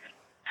 Yes.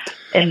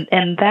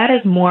 And that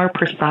is more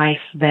precise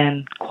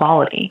than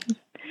quality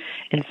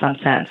in some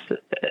sense.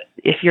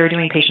 If you're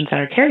doing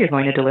patient-centered care, you're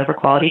going to deliver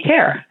quality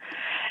care.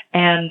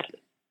 And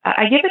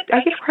I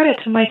give credit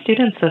to my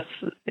students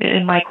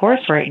in my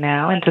course right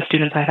now, and to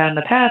students I've had in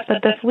the past,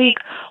 that this week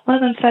one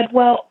of them said,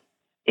 well,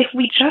 if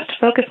we just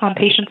focus on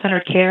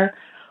patient-centered care,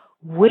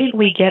 wouldn't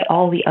we get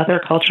all the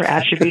other culture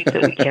attributes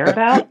that we care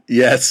about?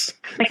 Yes.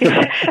 Like,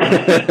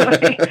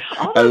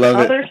 all those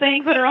other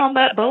things that are on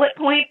that bullet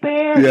point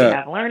there. Yeah. We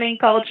have learning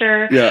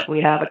culture. Yeah. We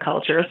have a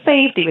culture of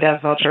safety. We'd have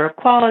a culture of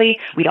quality.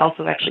 We'd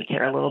also actually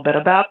care a little bit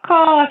about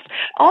cost.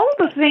 All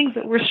of the things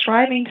that we're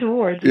striving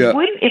towards. Yeah.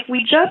 If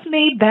we just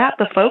made that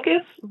the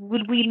focus,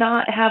 would we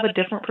not have a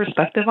different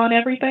perspective on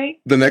everything?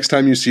 The next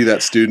time you see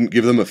that student,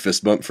 give them a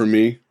fist bump from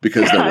me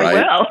because they're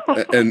right. I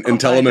will.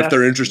 And tell them if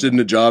they're interested in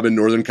a job in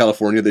Northern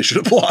California, they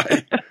should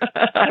apply.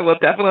 I will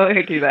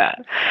definitely do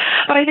that.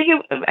 But I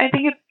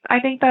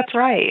think that's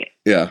right.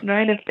 Yeah.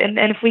 Right. And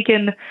if we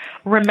can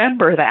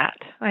remember that,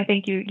 I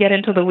think you get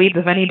into the weeds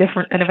of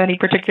any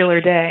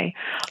particular day.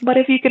 But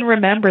if you can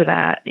remember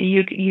that,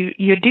 you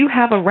do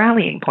have a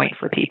rallying point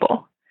for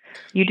people.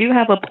 You do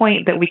have a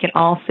point that we can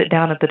all sit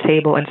down at the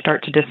table and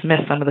start to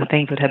dismiss some of the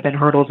things that have been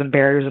hurdles and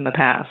barriers in the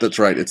past. That's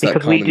right. It's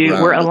that common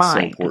ground. We're aligned.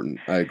 That's so important.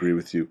 I agree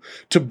with you.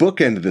 To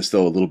bookend this,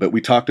 though, a little bit,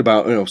 we talked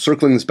about,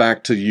 circling this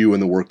back to you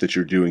and the work that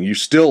you're doing. You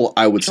still,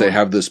 I would say,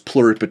 have this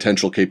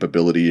pluripotential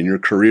capability, and your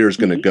career is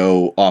going to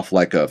go off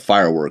like a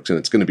fireworks, and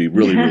it's going to be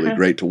really, really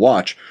great to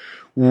watch.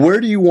 Where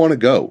do you want to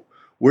go?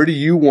 Where do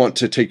you want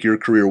to take your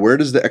career? Where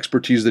does the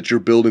expertise that you're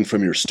building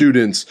from your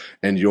students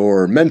and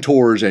your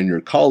mentors and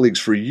your colleagues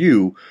for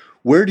you,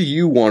 where do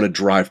you want to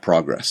drive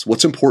progress?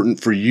 What's important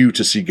for you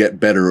to see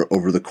get better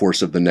over the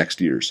course of the next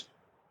years?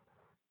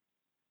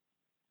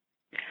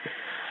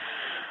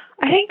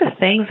 I think the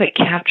things that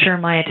capture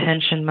my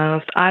attention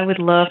most, I would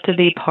love to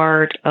be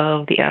part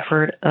of the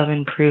effort of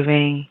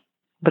improving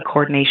the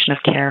coordination of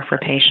care for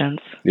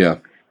patients. Yeah.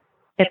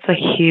 It's a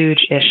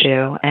huge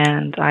issue,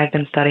 and I've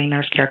been studying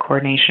nurse care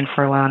coordination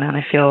for a while now, and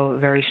I feel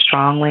very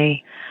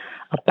strongly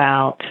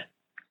about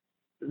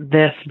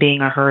this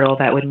being a hurdle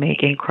that would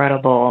make an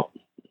incredible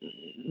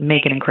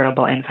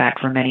impact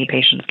for many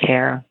patients'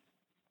 care.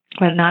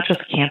 But not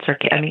just cancer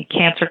care. I mean,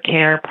 cancer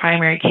care,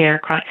 primary care,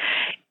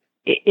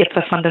 it's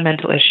a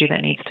fundamental issue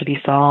that needs to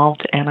be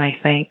solved, and I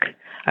think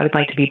I would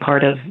like to be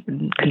part of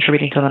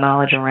contributing to the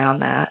knowledge around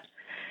that.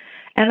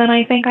 And then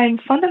I think I'm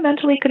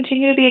fundamentally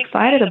continue to be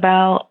excited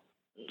about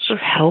sort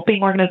of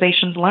helping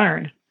organizations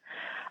learn.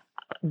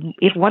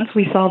 If once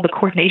we solve the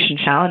coordination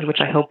challenge, which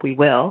I hope we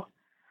will,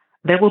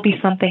 there will be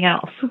something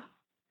else.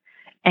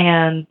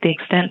 And the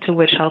extent to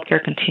which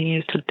healthcare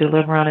continues to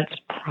deliver on its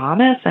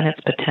promise and its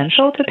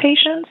potential to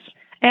patients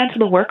and to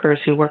the workers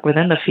who work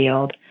within the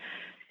field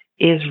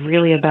is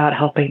really about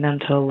helping them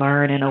to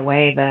learn in a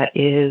way that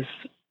is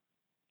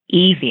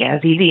easy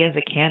as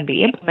it can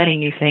be. Implementing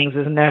new things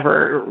is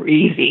never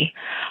easy,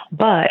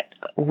 but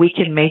we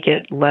can make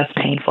it less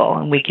painful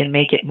and we can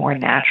make it more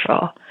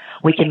natural.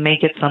 We can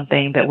make it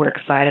something that we're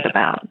excited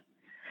about.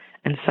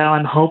 And so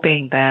I'm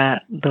hoping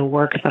that the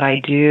work that I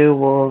do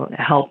will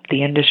help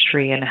the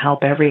industry and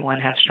help everyone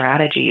have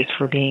strategies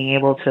for being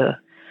able to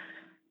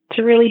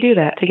really do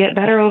that, to get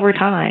better over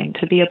time,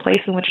 to be a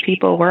place in which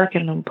people work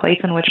and a place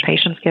in which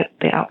patients get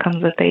the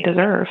outcomes that they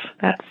deserve.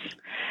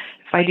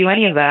 If I do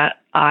any of that,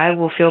 I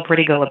will feel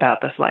pretty good about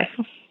this life.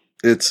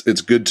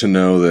 It's good to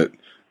know that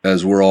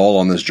as we're all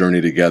on this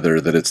journey together,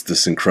 that it's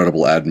this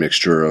incredible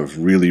admixture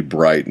of really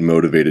bright,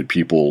 motivated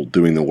people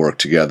doing the work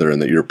together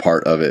and that you're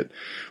part of it.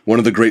 One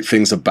of the great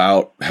things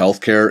about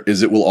healthcare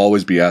is it will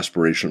always be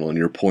aspirational. And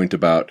your point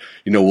about,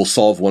 we'll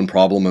solve one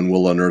problem and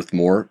we'll unearth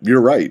more.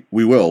 You're right.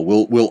 We will.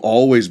 We'll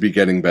always be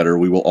getting better.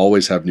 We will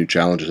always have new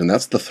challenges. And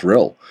that's the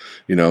thrill.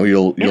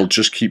 You'll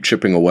just keep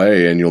chipping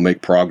away and you'll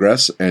make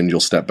progress and you'll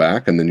step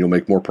back and then you'll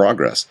make more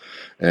progress.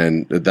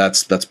 And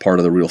that's part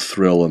of the real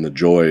thrill and the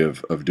joy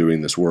of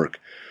doing this work.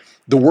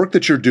 The work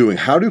that you're doing,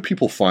 how do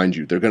people find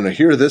you? They're going to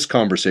hear this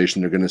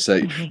conversation. They're going to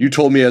say, you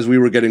told me as we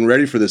were getting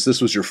ready for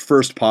this was your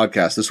first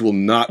podcast. This will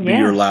not be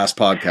your last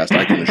podcast,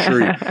 I can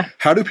assure you.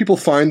 How do people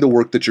find the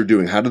work that you're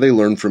doing? How do they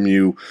learn from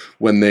you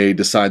when they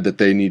decide that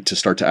they need to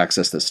start to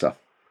access this stuff?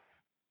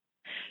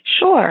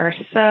 Sure.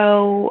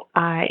 So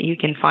you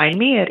can find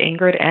me at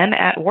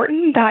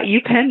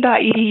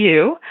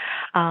ingridn@wharton.upenn.edu.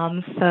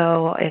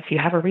 So if you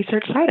have a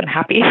research site, I'm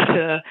happy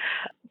to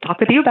talk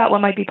with you about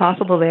what might be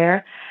possible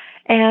there.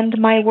 And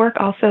my work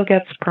also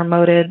gets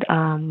promoted,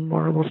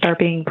 or will start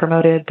being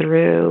promoted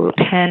through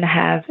Penn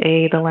has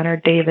the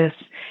Leonard Davis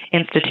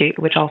Institute,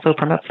 which also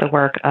promotes the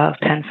work of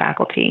Penn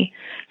faculty.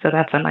 So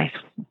that's a nice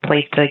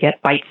place to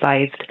get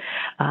bite-sized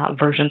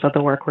versions of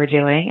the work we're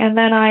doing. And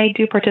then I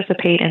do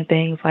participate in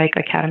things like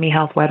Academy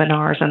Health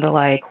webinars and the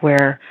like,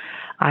 where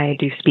I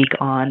do speak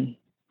on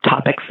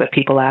topics that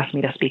people ask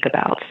me to speak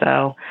about.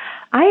 So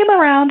I am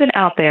around and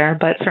out there,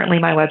 but certainly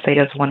my website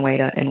is one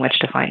way in which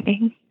to find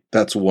me.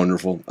 That's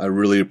wonderful. I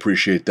really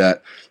appreciate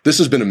that. This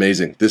has been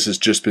amazing. This has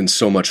just been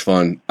so much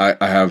fun. I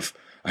have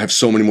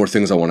so many more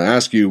things I want to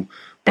ask you,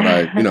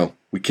 but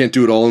We can't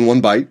do it all in one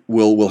bite.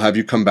 We'll have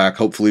you come back.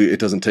 Hopefully it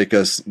doesn't take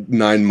us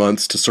 9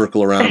 months to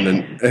circle around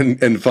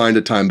and find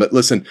a time. But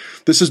listen,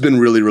 this has been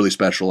really, really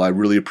special. I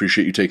really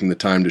appreciate you taking the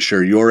time to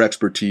share your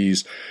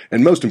expertise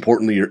and most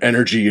importantly, your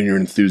energy and your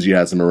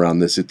enthusiasm around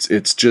this.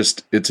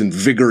 It's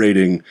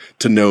invigorating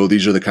to know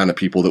these are the kind of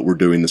people that we're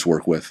doing this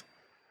work with.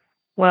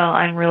 Well,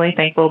 I'm really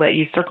thankful that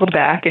you circled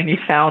back and you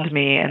found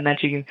me and that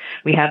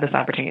we had this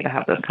opportunity to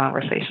have this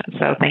conversation.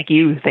 So thank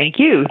you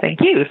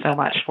so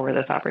much for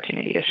this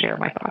opportunity to share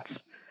my thoughts.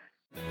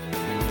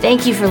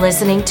 Thank you for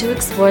listening to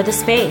Explore the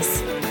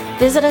Space.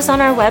 Visit us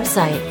on our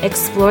website,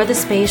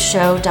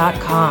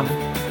 explorethespaceshow.com,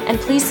 and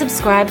please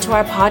subscribe to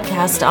our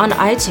podcast on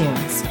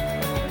iTunes.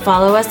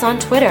 Follow us on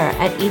Twitter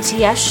at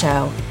ETS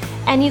Show,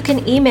 and you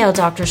can email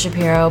Dr.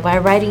 Shapiro by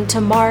writing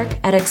to Mark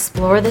at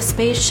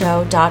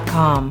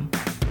explorethespaceshow.com.